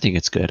chant. I think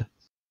it's good.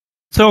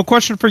 So, a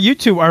question for you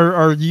two: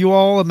 Are you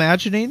all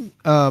imagining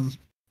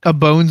a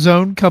bone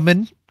zone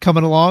coming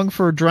along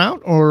for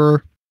Drownt,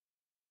 or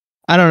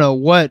I don't know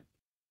what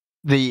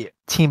the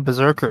Team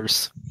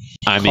Berserkers?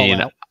 I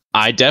mean, out?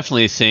 I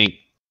definitely think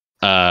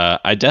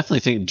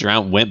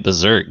Drownt went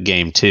berserk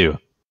game 2.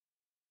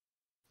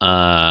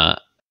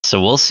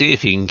 So we'll see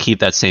if he can keep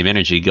that same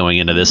energy going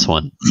into this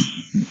one.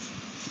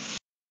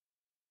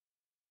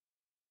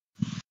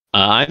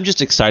 I'm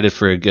just excited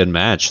for a good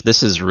match.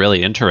 This is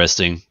really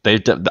interesting.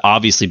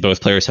 Obviously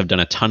both players have done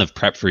a ton of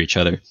prep for each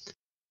other.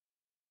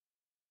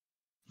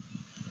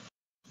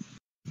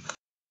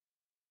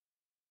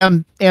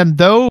 And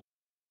though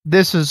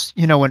this is,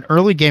 an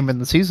early game in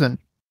the season,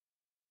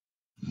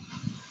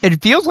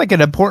 it feels like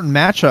an important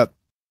matchup,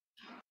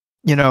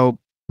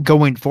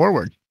 going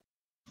forward.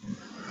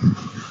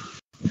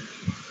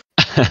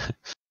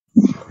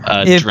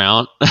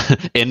 Drownt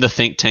in the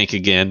think tank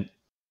again.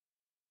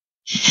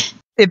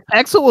 If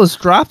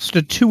Xlelius drops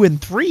to 2 and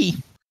 3,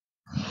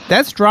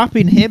 that's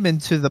dropping him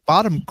into the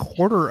bottom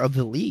quarter of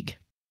the league.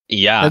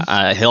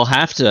 Yeah, he'll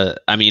have to.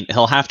 I mean,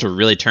 he'll have to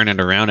really turn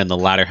it around in the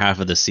latter half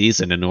of the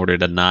season in order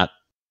to not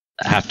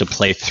have to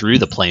play through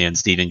the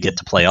play-ins to even get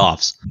to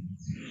playoffs.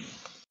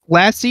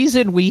 Last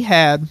season, we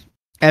had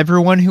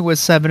everyone who was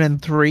 7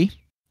 and 3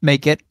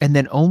 make it, and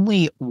then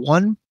only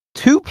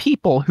 2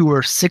 people who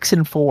were 6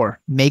 and 4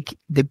 make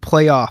the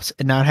playoffs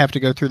and not have to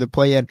go through the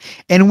play-in.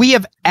 And we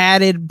have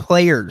added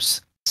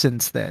players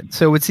since then,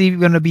 so it's even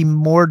going to be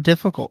more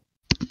difficult.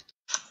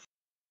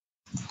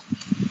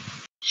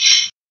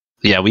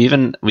 Yeah, we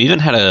even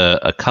had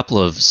a couple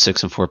of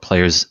 6 and 4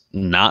 players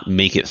not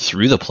make it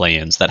through the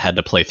play-ins that had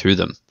to play through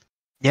them.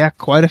 Yeah,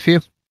 quite a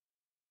few.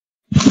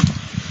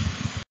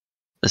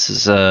 This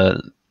is we're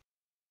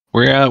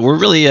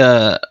really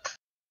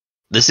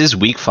this is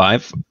week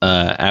 5.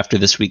 After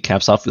this week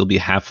caps off, we'll be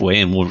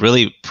halfway, and we'll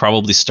really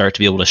probably start to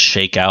be able to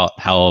shake out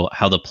how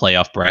the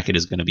playoff bracket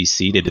is going to be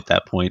seeded at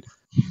that point.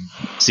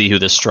 See who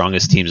the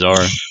strongest teams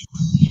are.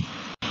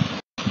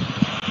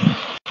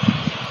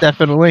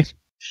 Definitely.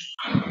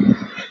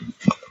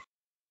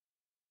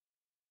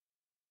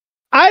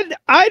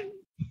 I'd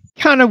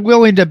kind of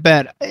willing to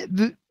bet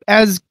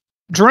as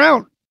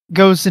Drownt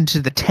goes into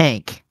the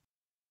tank,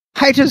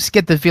 I just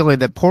get the feeling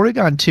that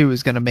Porygon 2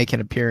 is going to make an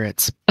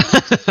appearance.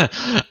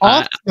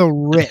 Off the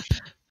rip.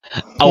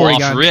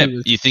 Off rip.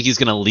 You think he's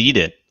going to lead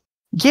it?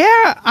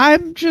 Yeah,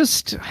 I'm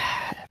just...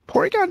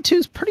 Porygon 2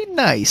 is pretty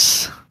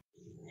nice.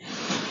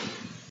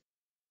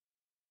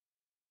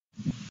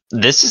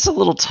 This is a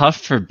little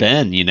tough for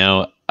Ben,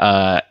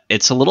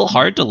 it's a little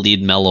hard to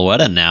lead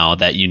Meloetta now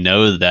that you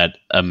know that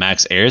a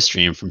max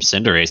airstream from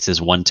Cinderace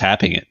is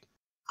one-tapping it.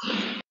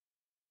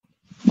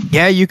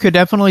 Yeah, you could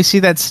definitely see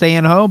that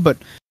staying home, but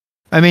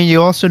I mean,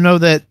 you also know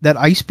that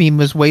Ice Beam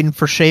was waiting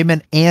for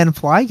Shaymin and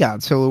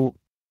Flygon, so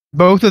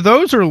both of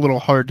those are a little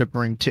hard to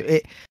bring to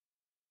it.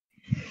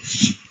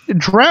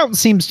 Drownt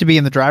seems to be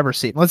in the driver's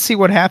seat. Let's see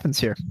what happens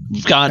here.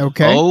 God,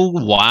 okay. Oh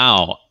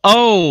wow.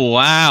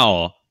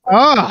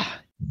 I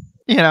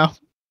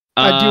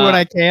do what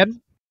I can.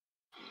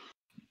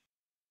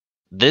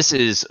 This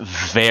is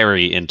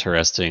very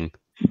interesting.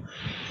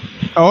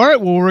 All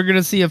right, well, we're going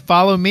to see a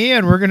Follow Me,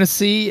 and we're going to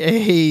see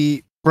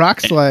a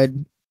Rock Slide.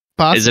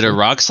 Possibly. Is it a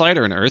Rock Slide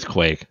or an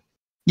Earthquake?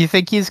 You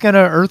think he's going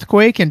to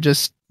Earthquake and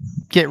just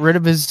get rid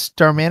of his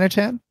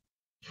Darmanitan?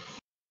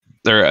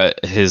 Or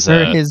his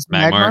Magmar? His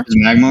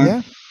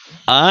Magmar?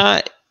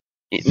 Yeah.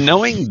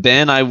 Knowing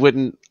Ben, I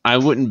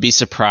wouldn't be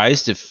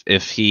surprised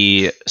if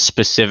he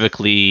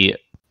specifically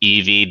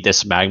EV'd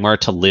this Magmar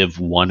to live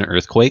one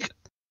Earthquake.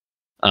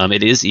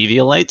 It is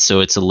Eviolite, so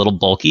it's a little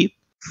bulky.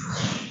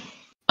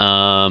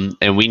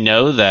 And we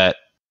know that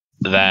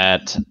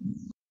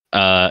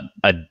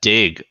a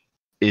Dig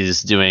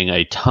is doing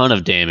a ton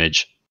of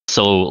damage,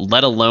 so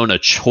let alone a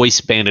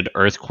choice-banded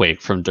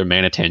Earthquake from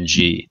Darmanitan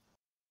G.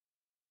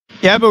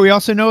 Yeah, but we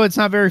also know it's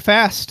not very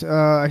fast.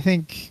 I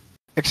think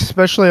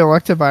especially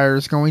Electivire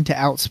is going to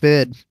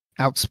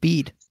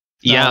outspeed.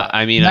 Yeah,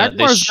 I mean,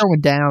 Magmar's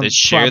going down. They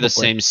share the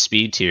same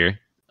speed tier.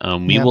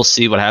 We will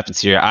see what happens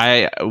here.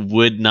 I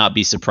would not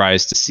be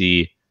surprised to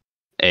see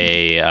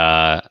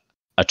a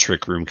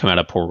Trick Room come out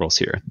of Portals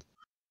here.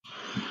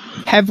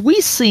 Have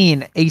we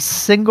seen a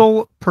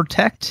single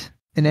protect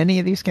in any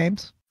of these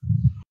games?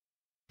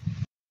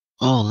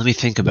 Oh, let me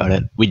think about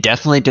it. We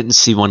definitely didn't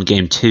see one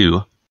game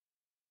 2.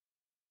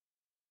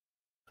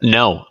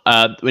 No.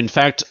 In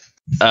fact,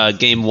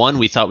 game 1,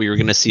 we thought we were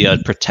going to see a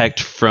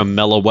protect from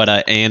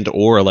Meloetta and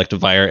or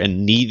Electivire,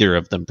 and neither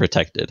of them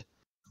protected.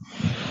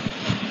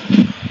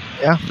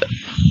 Yeah.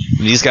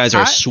 These guys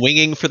are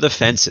swinging for the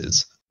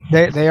fences.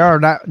 They are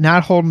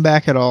not holding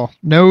back at all.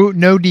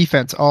 No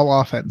defense, all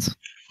offense.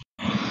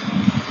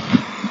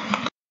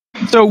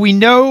 So we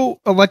know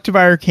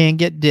Electivire can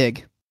get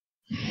dig.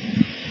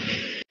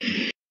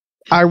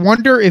 I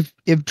wonder if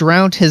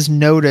Drownt has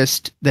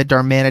noticed that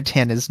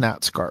Darmanitan is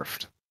not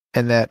scarfed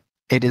and that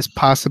it is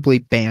possibly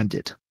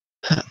banded.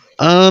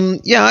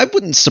 Yeah, I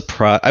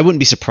wouldn't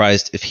be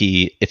surprised if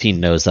he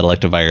knows that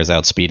Electivire is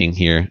outspeeding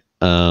here.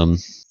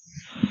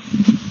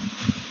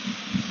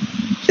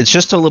 It's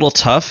just a little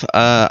tough.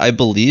 I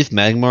believe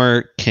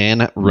Magmar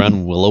can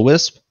run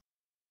Will-O-Wisp,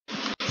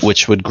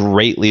 which would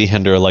greatly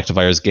hinder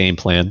Electivire's game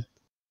plan.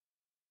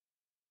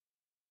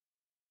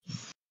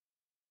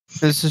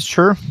 This is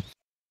true.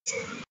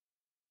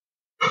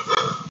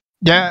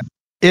 Yeah,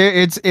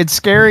 it's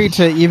scary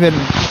to even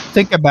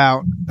think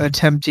about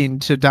attempting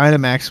to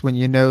Dynamax when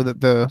you know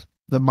that the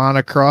mon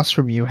across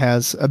from you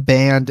has a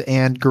band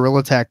and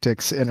Guerrilla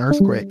Tactics and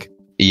Earthquake.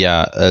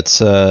 Yeah,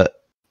 it's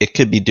it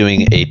could be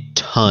doing a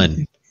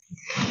ton.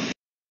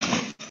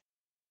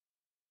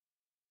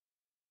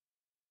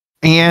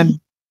 And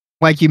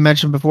like you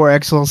mentioned before,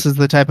 Xlelius is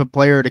the type of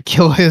player to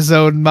kill his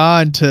own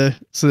mon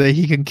so that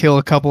he can kill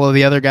a couple of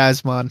the other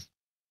guys' mon.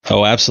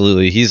 Oh,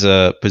 absolutely. He's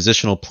a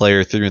positional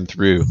player through and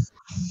through.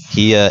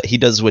 He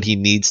does what he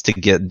needs to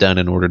get done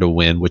in order to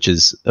win, which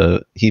is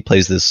he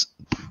plays this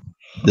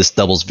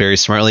doubles very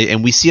smartly,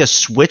 and we see a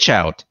switch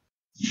out.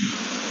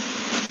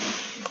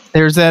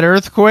 There's that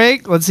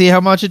Earthquake. Let's see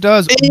how much it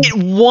does. It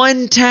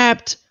one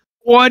taps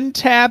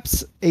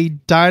a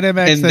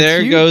Dynamax. And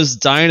there goes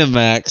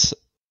Dynamax.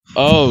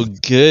 Oh,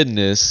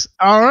 goodness.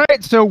 All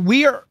right, so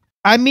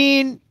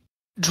Drownt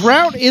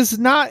is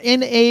not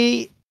in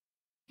a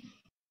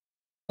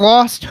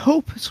lost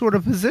hope sort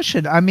of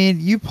position. I mean,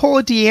 you pull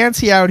a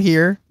Diancie out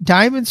here,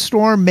 Diamond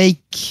Storm may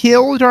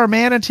kill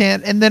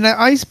Darmanitan, and then an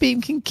Ice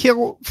Beam can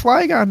kill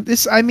Flygon.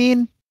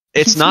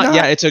 It's not.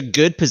 Yeah, it's a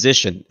good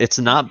position. It's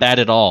not bad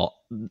at all.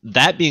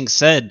 That being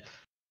said,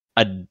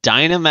 a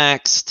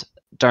Dynamaxed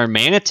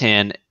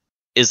Darmanitan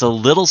is a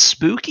little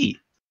spooky.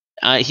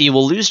 He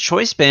will lose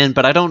Choice Band,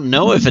 but I don't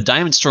know if a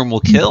Diamond Storm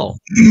will kill.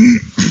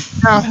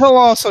 Now, he'll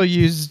also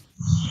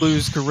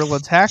lose Guerrilla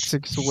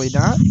Tactics, will he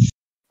not?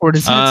 Or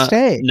does it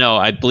stay? No,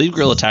 I believe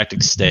Guerrilla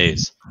Tactics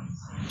stays.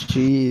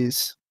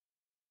 Jeez.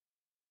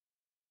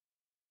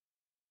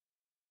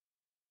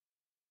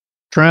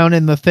 Drown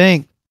in the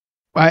thing.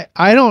 I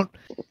don't...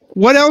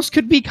 What else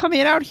could be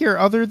coming out here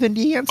other than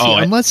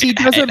Diancie? Unless he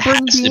doesn't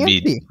bring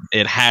Diancie.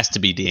 It has to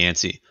be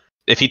Diancie.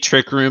 If he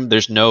Trick Room,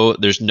 there's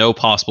no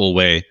possible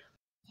way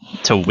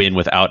to win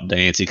without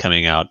Diancie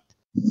coming out.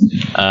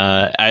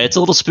 It's a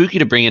little spooky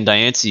to bring in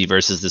Diancie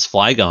versus this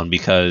Flygon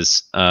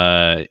because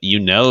you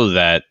know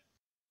that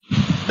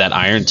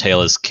Iron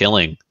Tail is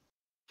killing.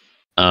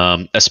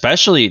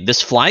 Especially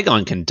this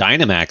Flygon can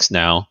Dynamax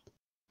now.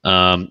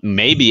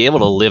 May be able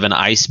to live an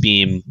Ice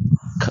Beam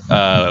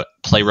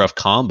Play Rough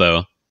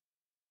combo.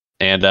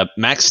 And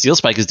Max Steel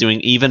Spike is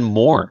doing even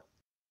more.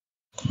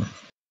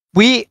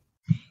 We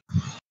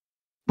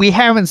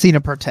haven't seen a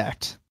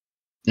Protect.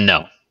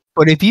 No.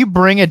 But if you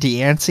bring a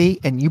Diancie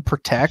and you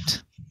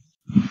Protect,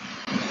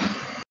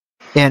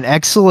 and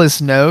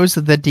Xlelius knows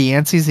that the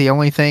Diancie's the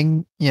only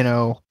thing,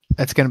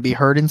 that's going to be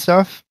hurt and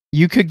stuff,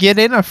 you could get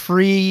in a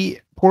free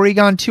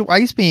Porygon 2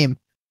 Ice Beam.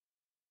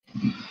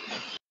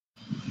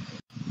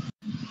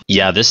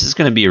 Yeah, this is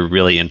going to be a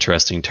really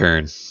interesting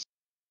turn.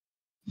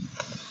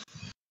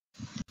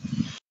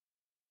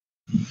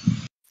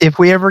 If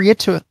we ever get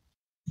to it.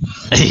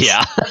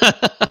 Yeah.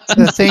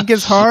 The thing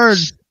is hard.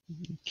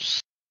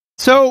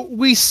 So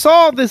we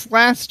saw this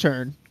last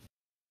turn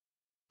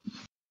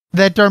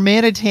that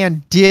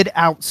Darmanitan did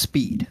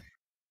outspeed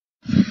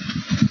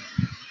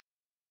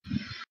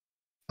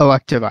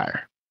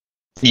Electivire.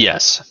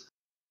 Yes.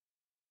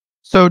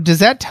 So does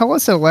that tell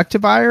us that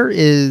Electivire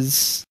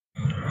is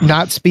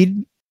not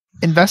speed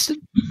invested?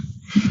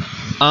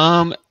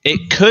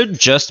 It could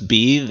just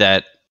be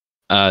that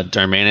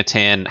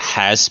Darmanitan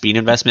has speed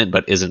investment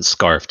but isn't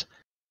scarfed.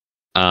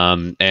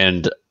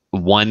 And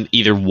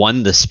either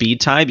won the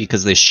speed tie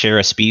because they share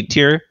a speed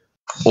tier,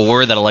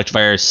 or that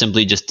Electivire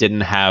simply just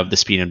didn't have the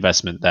speed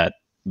investment that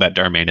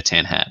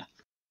Darmanitan had.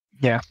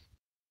 Yeah.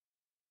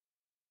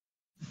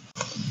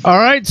 All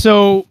right,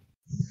 so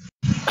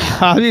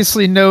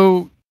obviously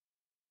no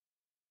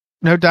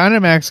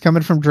Dynamax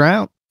coming from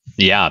Drownt.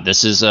 Yeah,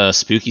 this is a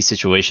spooky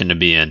situation to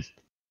be in.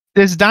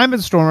 This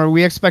Diamond Storm, are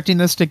we expecting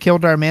this to kill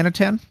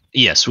Darmanitan?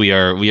 Yes, we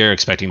are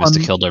expecting this to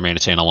kill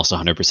Darmanitan almost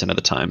 100% of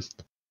the time.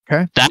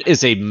 Okay. That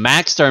is a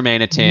max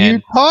Darmanitan.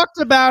 You talked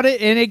about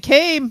it, and it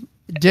came.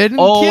 Didn't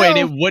kill. Oh, and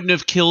it wouldn't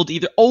have killed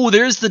either. Oh,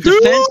 there's the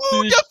defense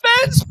boost.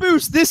 defense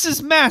boost. This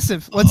is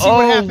massive. Let's see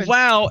what happens. Oh,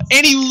 wow.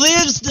 And he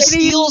lives the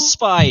steel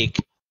spike.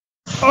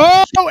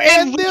 Oh,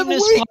 and then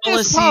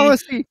weakness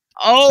policy.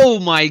 Oh,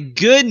 my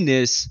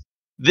goodness.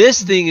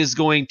 This thing is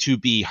going to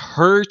be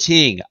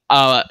hurting.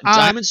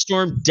 Diamond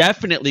Storm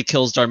definitely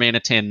kills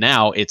Darmanitan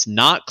now. It's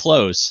not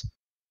close.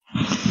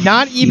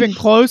 Not even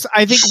close.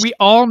 I think we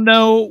all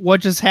know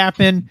what just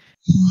happened.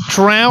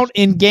 Drownt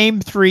in game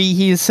 3,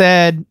 he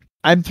said,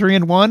 I'm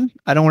 3-1.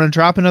 I don't want to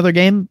drop another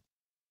game.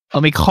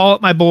 Let me call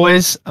up my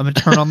boys. I'm going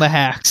to turn on the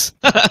hacks.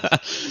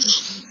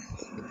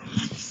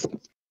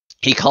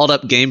 He called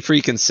up Game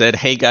Freak and said,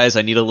 hey guys,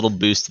 I need a little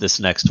boost this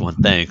next one.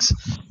 Thanks.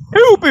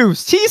 2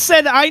 boosts. He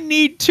said I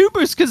need 2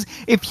 boosts because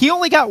if he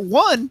only got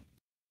 1,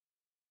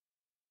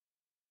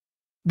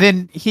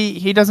 then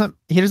he doesn't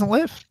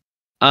live.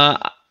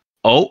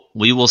 Oh,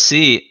 we will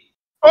see.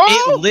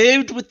 Oh! It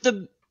lived with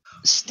the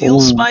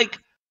steel spike.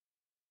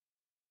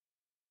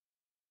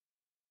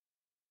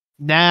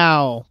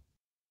 Now.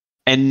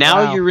 And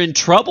now you're in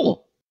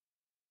trouble.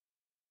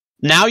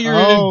 Now you're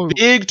in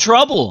big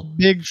trouble.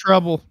 Big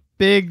trouble.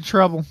 Big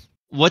trouble.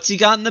 What's he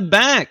got in the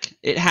back?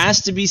 It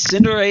has to be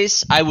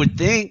Cinderace, I would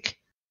think.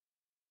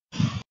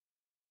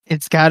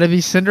 It's got to be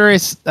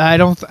Cinderace. I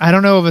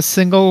don't know of a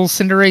single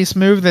Cinderace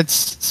move that's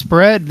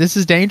spread. This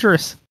is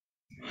dangerous.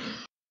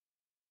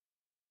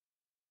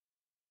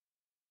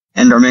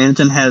 And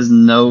Darmanitan has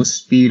no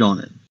speed on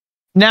it.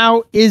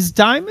 Now, is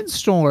Diamond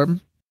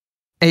Storm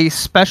a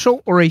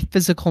special or a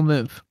physical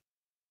move?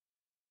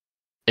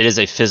 It is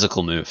a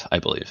physical move, I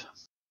believe.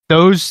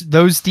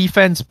 Those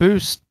defense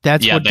boosts,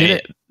 that's what did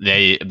it.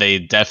 They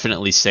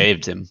definitely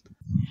saved him.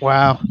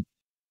 Wow.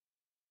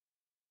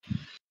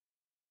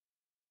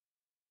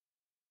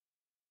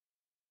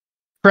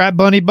 Crab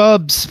Bunny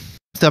Bubs,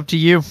 it's up to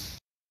you.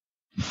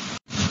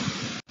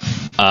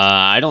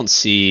 I don't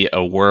see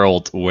a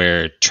world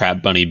where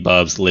Trap Bunny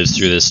Bubs lives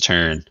through this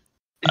turn.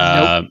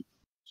 Nope.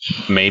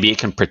 Maybe it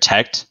can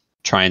protect,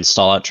 try and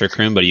stall out Trick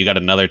Room, but you got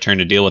another turn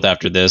to deal with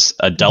after this.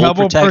 A double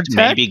protect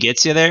maybe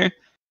gets you there.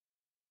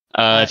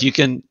 If you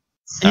can,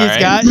 he's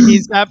got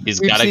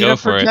to go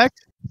for it.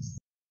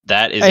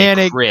 That is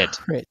a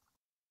crit.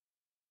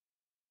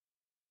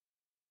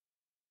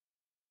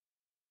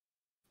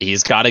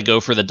 He's got to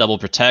go for the double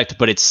protect,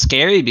 but it's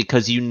scary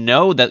because you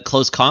know that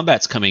close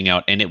combat's coming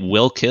out and it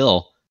will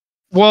kill.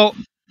 Well,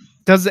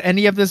 does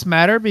any of this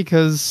matter?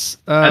 Because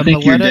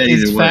Meletta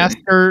is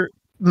faster.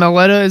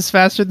 Meletta is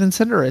faster than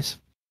Cinderace.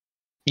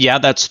 Yeah,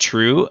 that's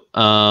true.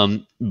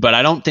 But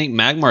I don't think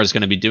Magmar is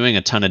going to be doing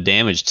a ton of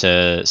damage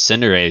to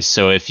Cinderace.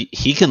 So if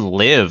he can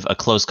live a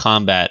close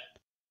combat,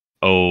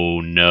 oh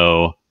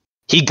no,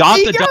 he got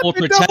the double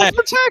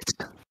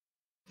protect.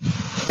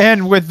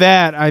 And with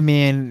that, I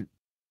mean,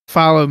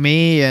 follow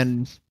me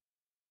and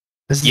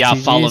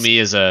follow me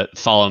is a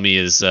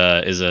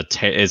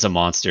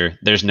monster.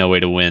 There's no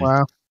way to win.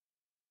 Wow.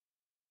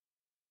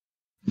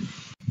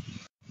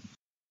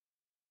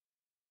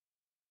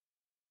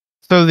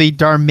 So the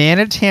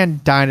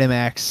Darmanitan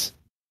Dynamax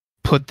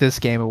put this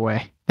game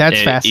away.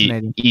 That's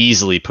fascinating.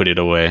 Easily put it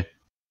away.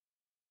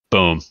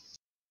 Boom.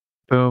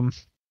 Boom.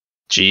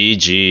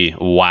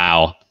 GG.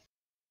 Wow.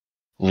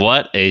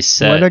 What a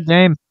set. What a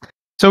game.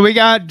 So we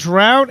got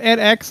Drownt and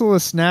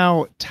Xlelius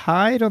now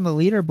tied on the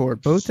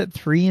leaderboard, both at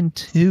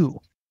 3-2.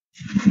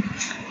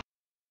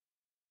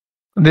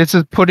 This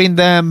is putting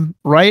them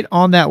right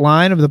on that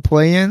line of the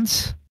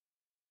play-ins.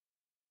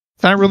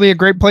 It's not really a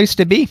great place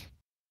to be.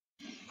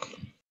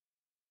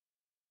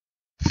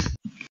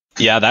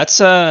 Yeah, that's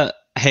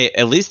hey,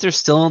 at least they're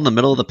still in the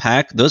middle of the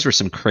pack. Those were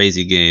some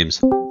crazy games.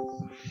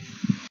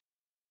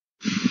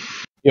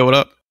 Yo, what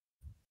up?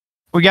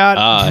 We got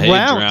Drownt. Hey,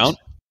 Drownt.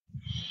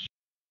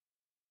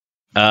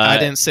 I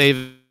didn't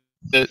save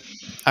it.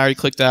 I already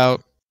clicked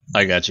out.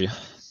 I got you.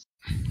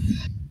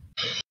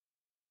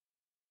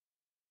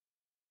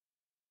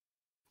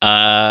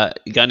 Got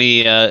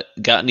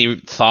any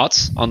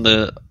thoughts on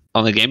the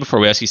game before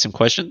we ask you some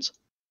questions?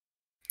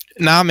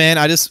 Nah, man.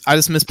 I just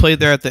misplayed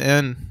there at the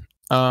end.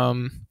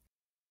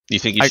 You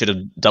think you should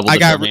have doubled the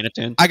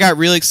Darmanitan? I got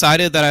really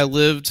excited that I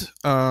lived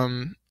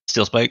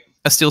Steel Spike?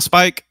 A Steel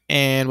Spike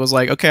and was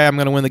like, okay, I'm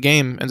gonna win the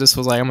game, and just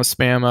was like, I'm gonna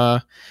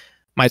spam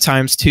my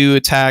 ×2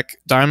 attack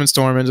Diamond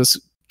Storm and just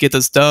get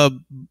this dub,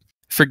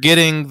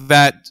 forgetting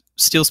that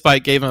Steel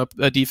Spike gave him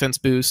a defense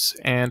boost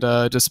and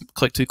just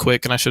clicked too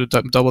quick, and I should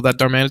have doubled that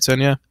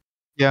Darmanitan.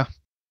 Yeah.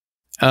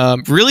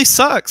 Really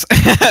sucks,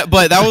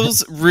 but that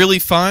was really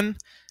fun.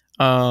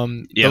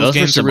 Those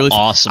games were really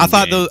awesome. I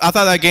thought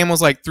that game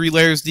was like 3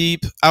 layers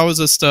deep. I was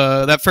just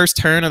that first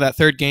turn of that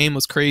third game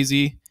was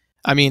crazy.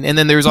 I mean, and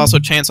then there was also a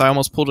chance I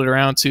almost pulled it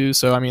around too.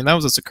 So I mean, that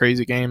was just a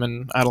crazy game,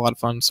 and I had a lot of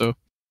fun. So,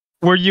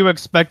 were you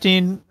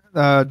expecting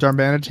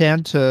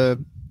Darmanitan to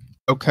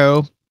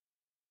OHKO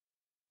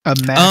a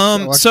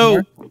match?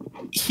 So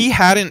he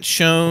hadn't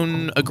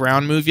shown a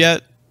ground move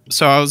yet.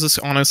 So I was just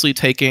honestly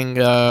taking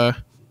a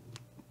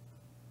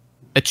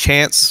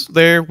chance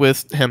there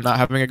with him not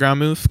having a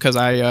ground move, because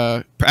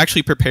I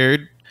actually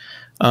prepared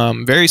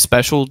very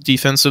special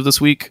defensive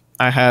this week.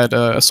 I had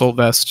Assault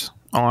Vest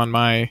on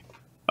my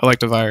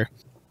Electivire.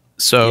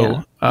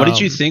 So, what did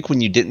you think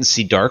when you didn't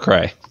see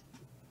Darkrai?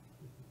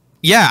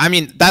 Yeah, I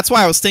mean, that's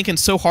why I was thinking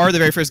so hard the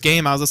very first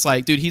game. I was just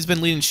like, dude, he's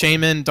been leading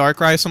Shaman,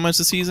 Darkrai so much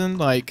this season.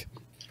 Like,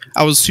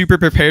 I was super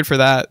prepared for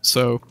that.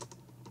 So,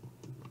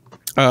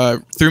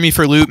 threw me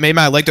for a loop, made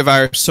my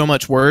Electivire so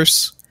much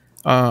worse.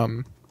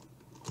 Yeah.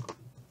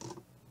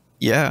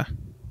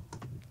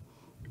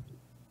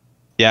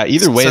 Yeah,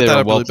 either way, Set they that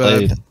were up well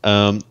really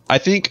played. I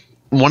think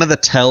one of the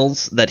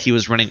tells that he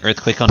was running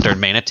Earthquake on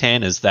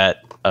Darmanitan is that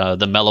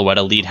the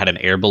Meloetta lead had an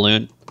air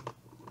balloon.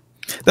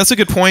 That's a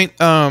good point.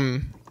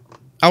 I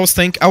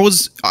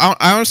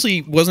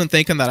honestly wasn't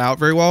thinking that out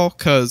very well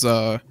because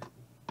I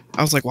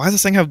was like, why does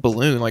this thing have a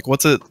balloon? Like,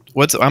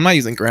 I'm not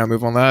using ground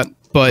move on that,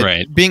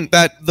 but being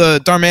that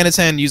the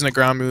Darmanitan using a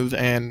ground move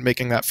and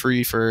making that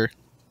free for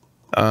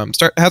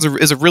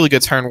is a really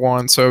good turn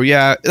one. So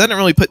yeah, it didn't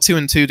really put 2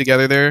 and 2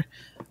 together there.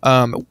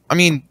 I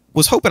mean,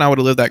 was hoping I would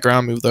have lived that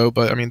ground move though,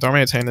 but I mean,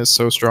 Darmanitan is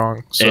so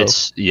strong. So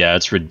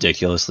it's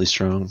ridiculously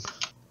strong.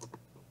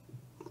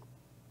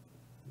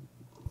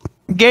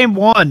 Game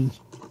 1,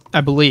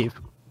 I believe.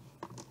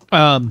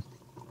 Let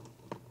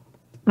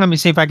me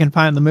see if I can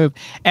find the move.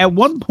 At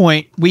one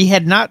point, we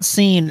had not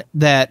seen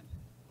that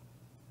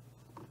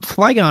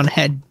Flygon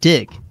had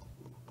Dig.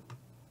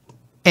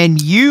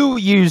 And you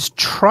used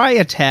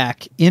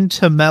Tri-Attack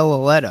into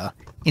Meloetta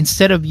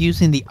instead of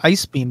using the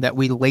Ice Beam that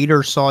we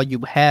later saw you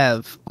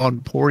have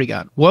on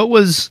Porygon.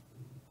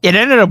 It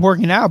ended up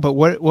working out, but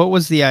what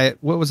was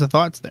the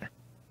thoughts there?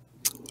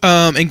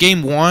 In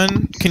game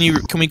 1,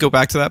 can we go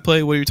back to that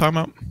play? What are you talking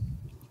about?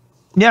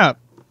 Yeah.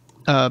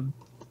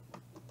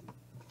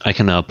 I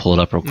can pull it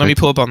up real quick. Let me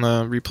pull up on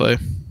the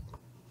replay.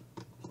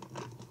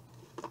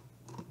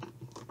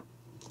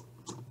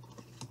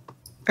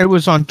 It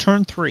was on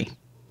turn 3.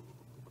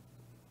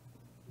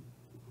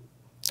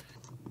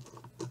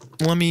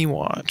 Let me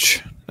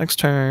watch. Next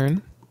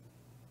turn.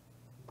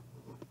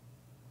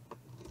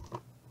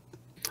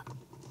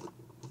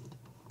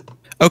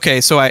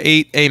 Okay, so I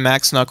ate a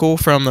Max Knuckle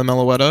from the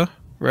Meloetta,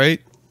 right?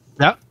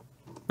 Yep.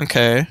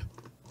 Okay.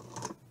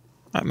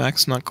 I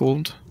Max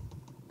Knuckled.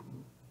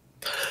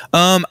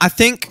 I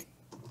think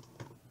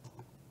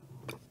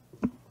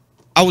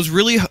I was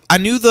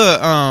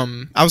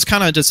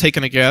kind of just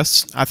taking a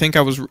guess. I think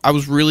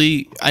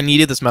I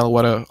needed this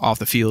Meloetta off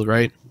the field,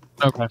 right?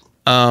 Okay.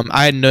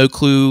 I had no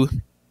clue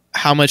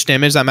how much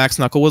damage that Max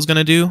Knuckle was going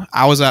to do.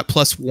 I was at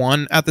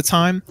 +1 at the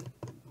time.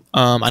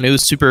 I knew it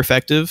was super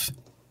effective.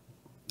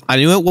 I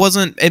knew it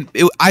wasn't...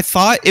 I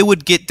thought it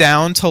would get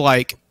down to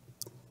like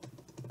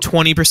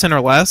 20%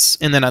 or less,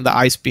 and then the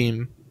Ice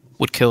Beam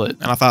would kill it.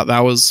 And I thought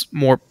that was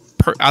more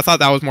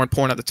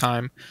important at the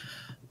time.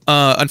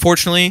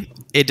 Unfortunately,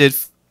 it did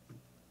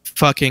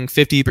fucking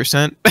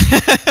 50%.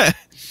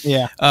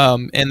 Yeah.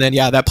 And then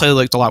that play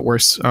looked a lot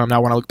worse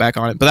now when I look back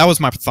on it. But that was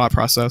my thought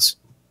process.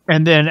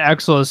 And then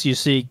Xlelius, you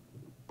see,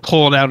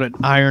 pulled out an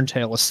Iron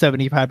Tail, a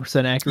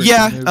 75% accuracy.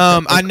 Yeah.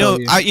 Move I know.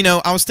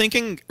 I was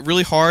thinking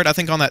really hard. I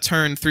think on that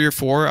turn 3 or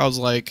 4, I was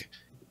like,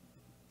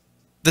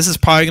 this is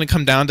probably going to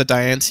come down to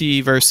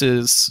Diancie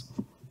versus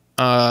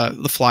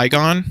the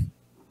Flygon.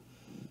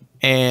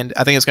 And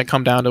I think it's going to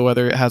come down to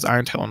whether it has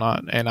Iron Tail or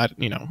not. And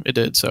it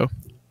did. So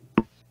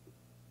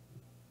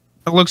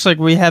it looks like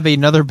we have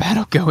another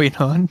battle going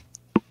on.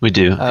 We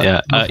do.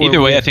 Yeah.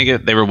 Either way, I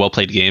think they were well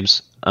played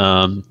games.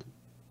 And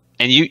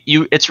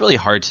it's really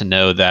hard to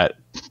know that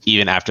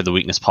even after the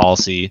weakness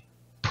policy,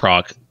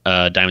 proc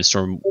Diamond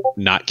Storm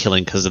not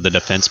killing because of the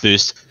defense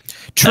boost.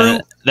 True.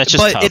 That's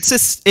just tough.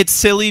 It's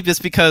silly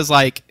just because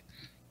like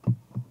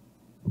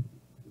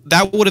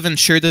that would have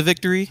ensured the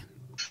victory.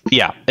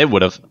 Yeah, it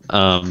would have.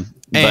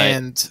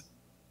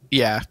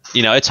 Yeah,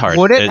 it's hard.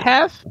 Would it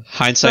have?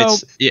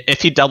 Hindsight's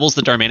if he doubles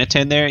the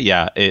Darmanitan there,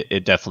 yeah,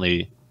 it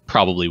definitely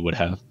probably would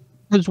have.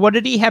 Because what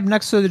did he have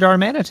next to the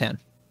Darmanitan?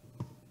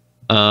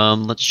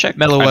 Let's check.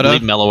 Meloetta. I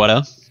believe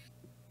Meloetta.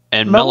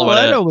 And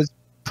Meloetta was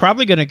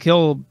probably going to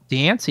kill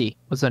Diancie,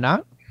 was it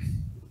not?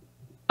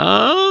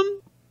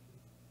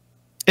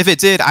 If it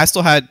did, I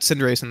still had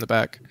Cinderace in the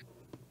back.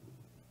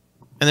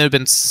 And it would have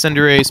been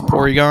Cinderace,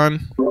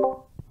 Porygon.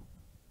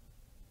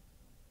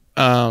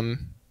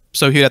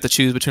 So he'd have to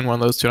choose between one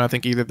of those two, and I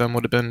think either of them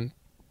would have been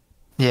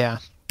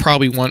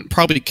probably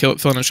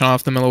finish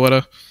off the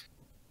Meloetta.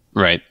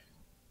 Right.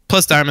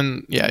 Plus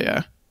Diamond,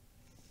 yeah.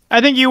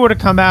 I think you would have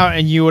come out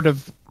and you would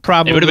have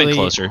probably... It would have been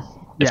closer,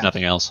 if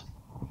nothing else.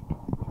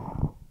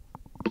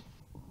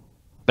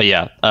 But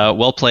yeah,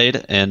 well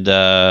played, and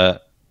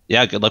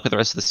good luck with the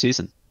rest of the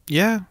season.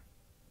 Yeah.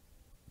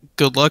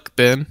 Good luck,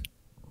 Ben.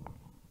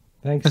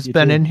 Thanks. Has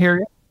Ben in here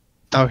yet?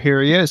 Oh,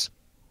 here he is.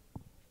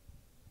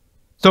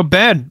 So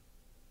Ben,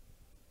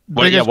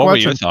 what were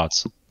your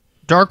thoughts?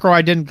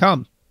 Darkrai didn't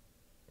come.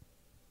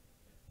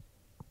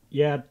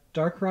 Yeah,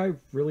 Darkrai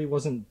really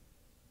wasn't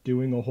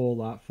doing a whole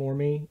lot for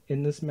me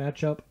in this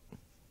matchup.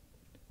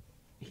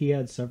 He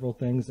had several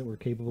things that were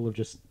capable of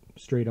just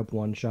straight up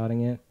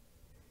one-shotting it.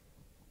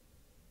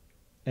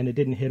 And it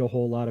didn't hit a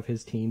whole lot of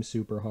his team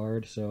super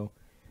hard, so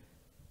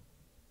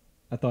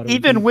I thought it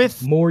Even would be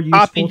with more opting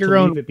useful your to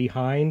own- leave it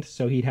behind,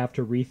 so he'd have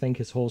to rethink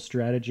his whole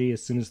strategy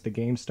as soon as the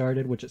game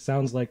started, which it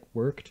sounds like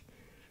worked.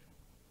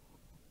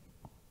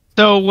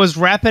 So was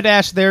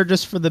Rapidash there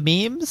just for the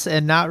memes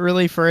and not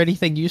really for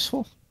anything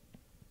useful?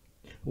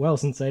 Well,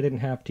 since I didn't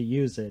have to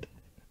use it,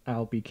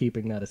 I'll be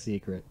keeping that a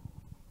secret.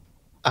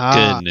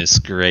 Goodness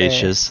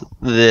gracious,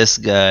 this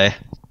guy.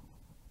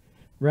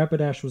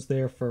 Rapidash was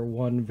there for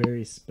one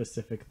very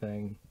specific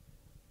thing.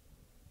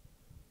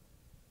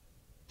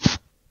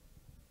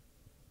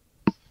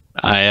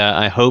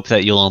 I hope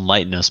that you'll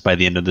enlighten us by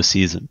the end of the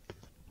season.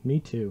 Me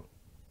too.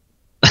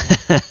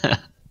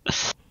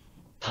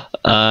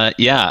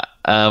 Yeah.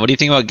 What do you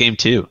think about game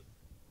 2?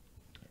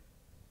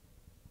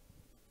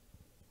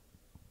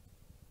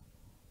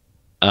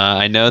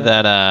 I know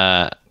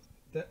that.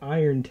 The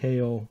Iron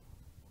Tail.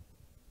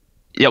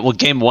 Yeah, well,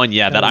 game 1,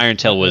 yeah, that was- Iron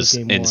Tail that was was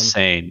game 1.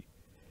 insane.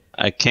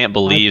 I can't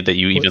believe that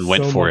you Put even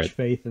went so for much it.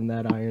 faith in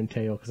that Iron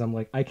Tail because I'm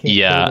like, I can't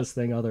Yeah. kill this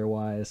thing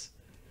otherwise.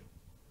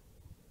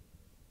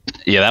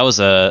 Yeah, that was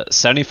a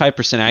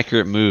 75%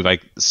 accurate move. I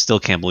still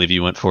can't believe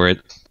you went for it.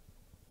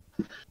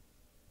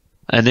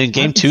 And then I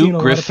game haven't 2, seen a lot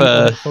of Griff,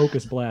 people hit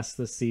Focus Blast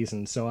this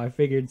season, so I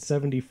figured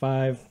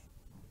 75.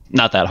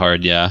 not that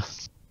hard, yeah.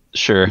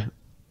 Sure.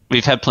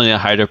 We've had plenty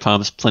of Hydro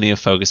Pumps, plenty of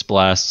Focus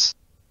Blasts.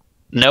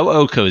 No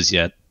Okos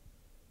yet.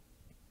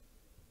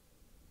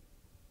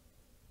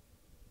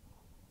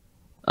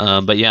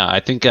 But yeah, I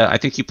think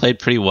you played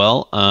pretty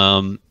well.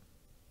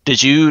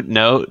 Did you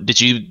know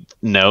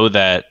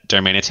that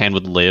Darmanitan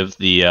would live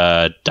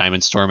the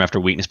Diamond Storm after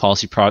Weakness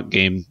Policy proc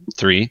game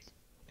 3?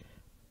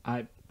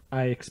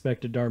 I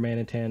expected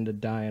Darmanitan to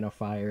die in a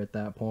fire at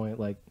that point.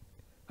 Like,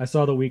 I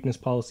saw the Weakness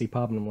Policy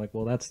pop, and I'm like,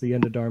 well, that's the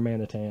end of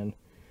Darmanitan.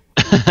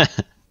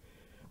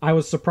 I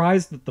was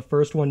surprised that the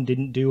first one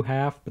didn't do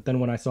half, but then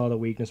when I saw the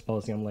Weakness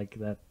Policy, I'm like,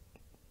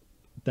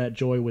 that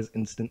joy was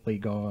instantly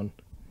gone.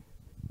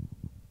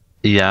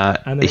 Yeah,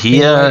 And then it he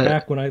came right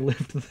back when I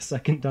lived the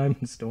second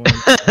Diamond Storm.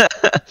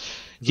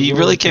 he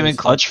really came in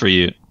clutch for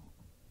you.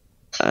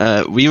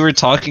 We were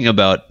talking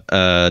about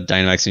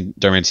Dynamax and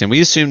Darmanitan. We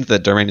assumed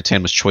that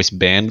Darmanitan was choice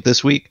banned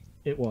this week.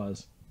 It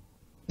was.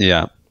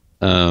 Yeah,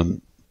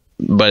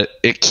 but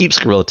it keeps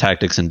Guerrilla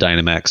Tactics in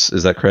Dynamax.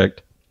 Is that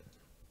correct?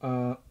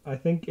 I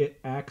think it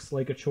acts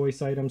like a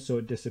choice item, so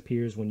it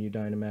disappears when you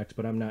Dynamax,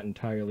 but I'm not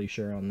entirely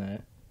sure on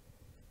that.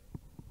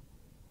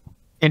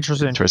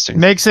 Interesting.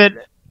 Makes it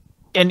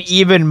an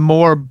even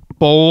more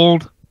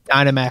bold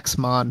Dynamax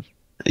mon.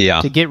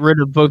 Yeah. To get rid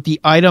of both the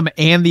item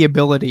and the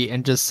ability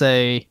and just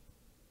say,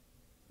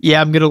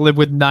 yeah, I'm going to live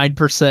with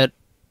 9%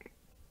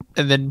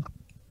 and then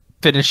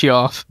finish you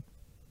off.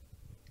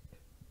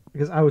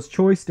 Because I was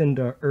choiced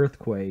into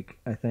Earthquake,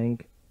 I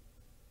think.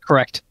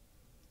 Correct.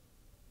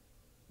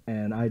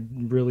 And I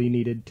really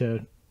needed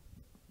to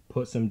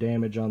put some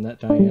damage on that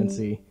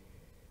Diancie.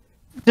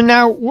 So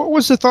now, what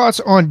was the thoughts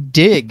on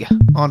Dig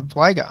on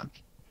Flygon?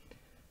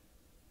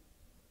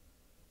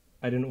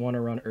 I didn't want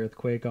to run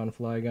Earthquake on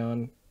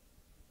Flygon.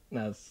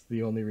 That's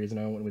the only reason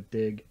I went with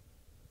Dig.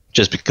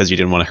 Just because you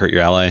didn't want to hurt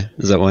your ally?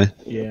 Is that why?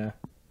 Yeah.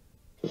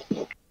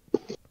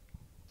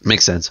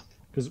 Makes sense.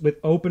 Because with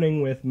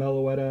opening with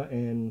Meloetta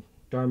and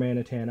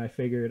Darmanitan, I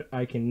figured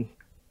I can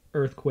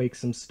Earthquake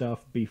some stuff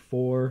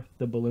before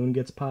the balloon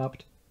gets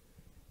popped.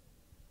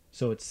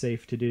 So it's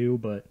safe to do,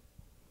 but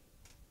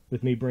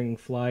with me bringing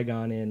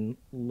Flygon in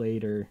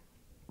later,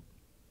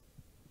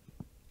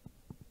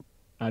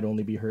 I'd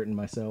only be hurting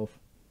myself.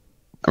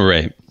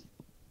 Right.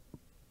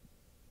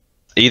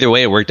 Either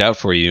way, it worked out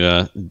for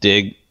you.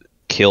 Dig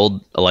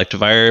killed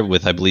Electivire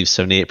with, I believe,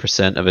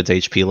 78% of its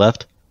HP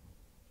left.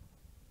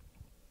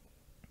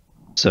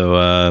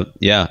 So,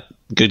 yeah,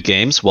 good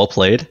games. Well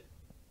played.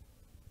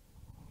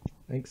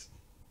 Thanks.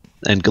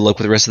 And good luck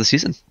with the rest of the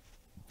season.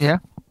 Yeah.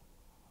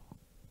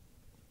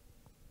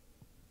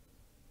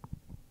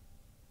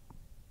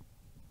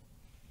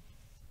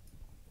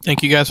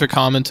 Thank you guys for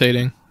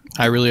commentating.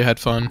 I really had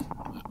fun.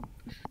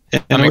 Yeah,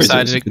 I'm no worries. It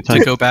was excited a good to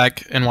time. go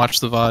back and watch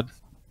the VOD.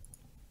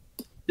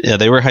 Yeah,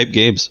 they were hype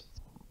games.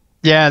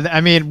 Yeah, I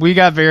mean, we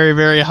got very,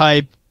 very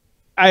hype.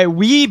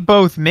 We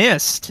both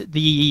missed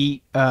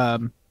the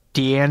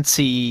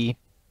Diancie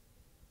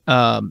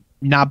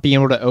not being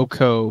able to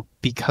OHKO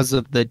because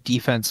of the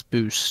defense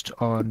boost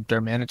on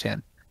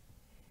Darmanitan.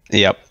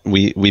 Yep,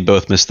 we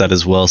both missed that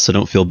as well, so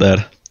don't feel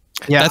bad.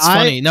 Yeah, That's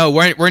funny. No,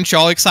 weren't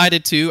y'all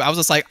excited too? I was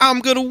just like, I'm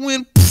gonna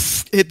win.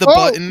 Hit the Oh,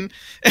 button.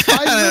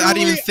 I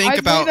didn't even think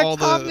about all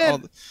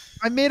the.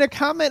 I made a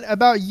comment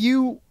about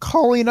you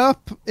calling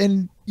up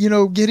and, you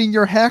know, getting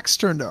your hacks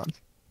turned on.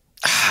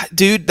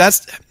 Dude,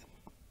 that's.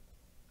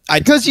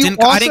 Because you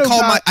I didn't also call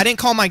got- I didn't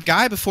call my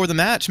guy before the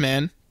match,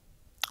 man.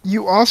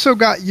 You also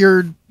got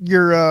your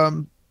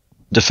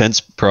Defense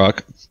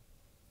proc.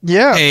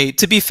 yeah. Hey,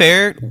 to be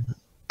fair,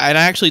 I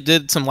actually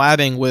did some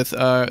labbing with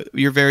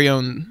your very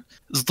own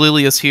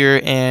Xlelius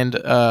here and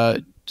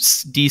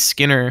D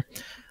Skinner.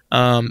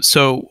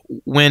 So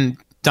when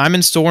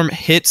Diamond Storm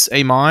hits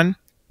a mon,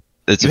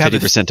 It's a you have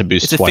 50% to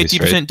boost it's a twice,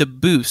 50% right? to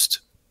boost.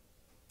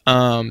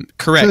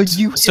 Correct. So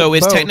you hit So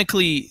it's both.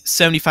 technically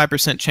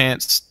 75%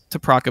 chance to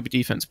proc up a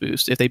defense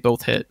boost if they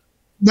both hit.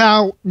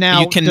 Now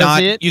you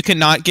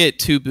cannot get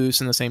 2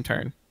 boosts in the same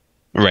turn.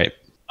 Right.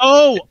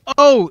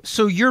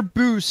 So your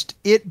boost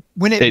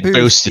when it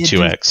boosts boosts to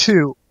 2x.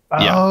 2.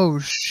 Yeah. Oh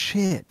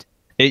shit.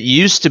 It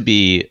used to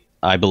be,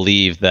 I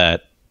believe,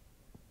 that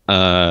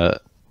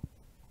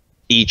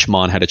each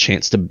mon had a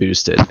chance to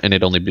boost it, and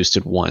it only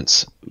boosted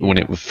once when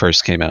it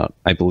first came out,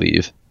 I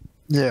believe.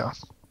 Yeah.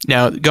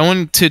 Now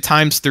going to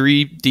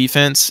 ×3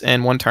 defense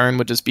and 1 turn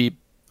would just be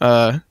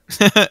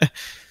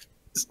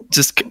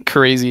just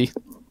crazy.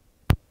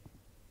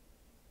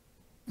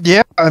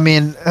 Yeah, I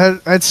mean,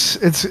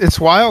 it's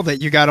wild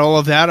that you got all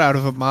of that out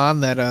of a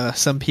mon that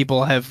some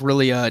people have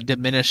really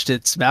diminished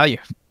its value.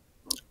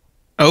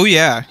 Oh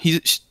yeah,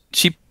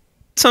 she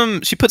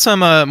put some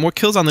more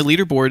kills on the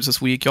leaderboards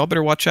this week. Y'all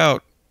better watch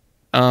out.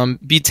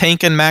 Be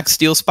tanking max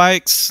steel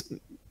spikes.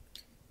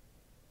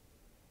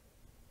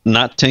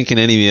 Not tanking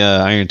any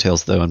Iron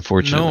Tails though,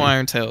 unfortunately. No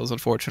Iron Tails,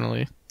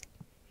 unfortunately.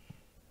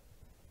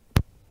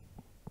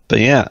 But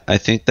yeah, I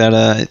think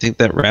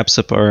that wraps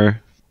up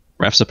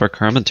our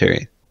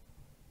commentary.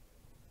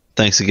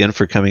 Thanks again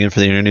for coming in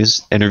for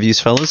the interviews,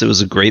 fellas. It was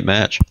a great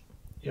match.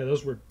 Yeah,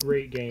 those were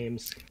great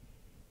games.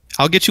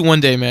 I'll get you one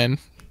day, man.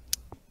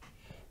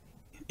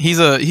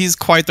 He's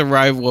quite the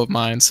rival of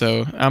mine,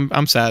 so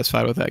I'm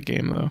satisfied with that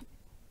game though.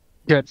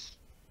 Good.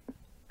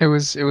 It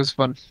was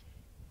fun.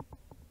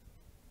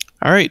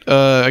 All right,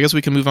 I guess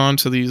we can move on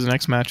to these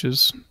next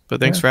matches. But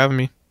thanks for having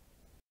me.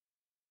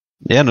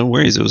 Yeah, no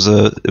worries. It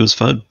was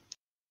fun.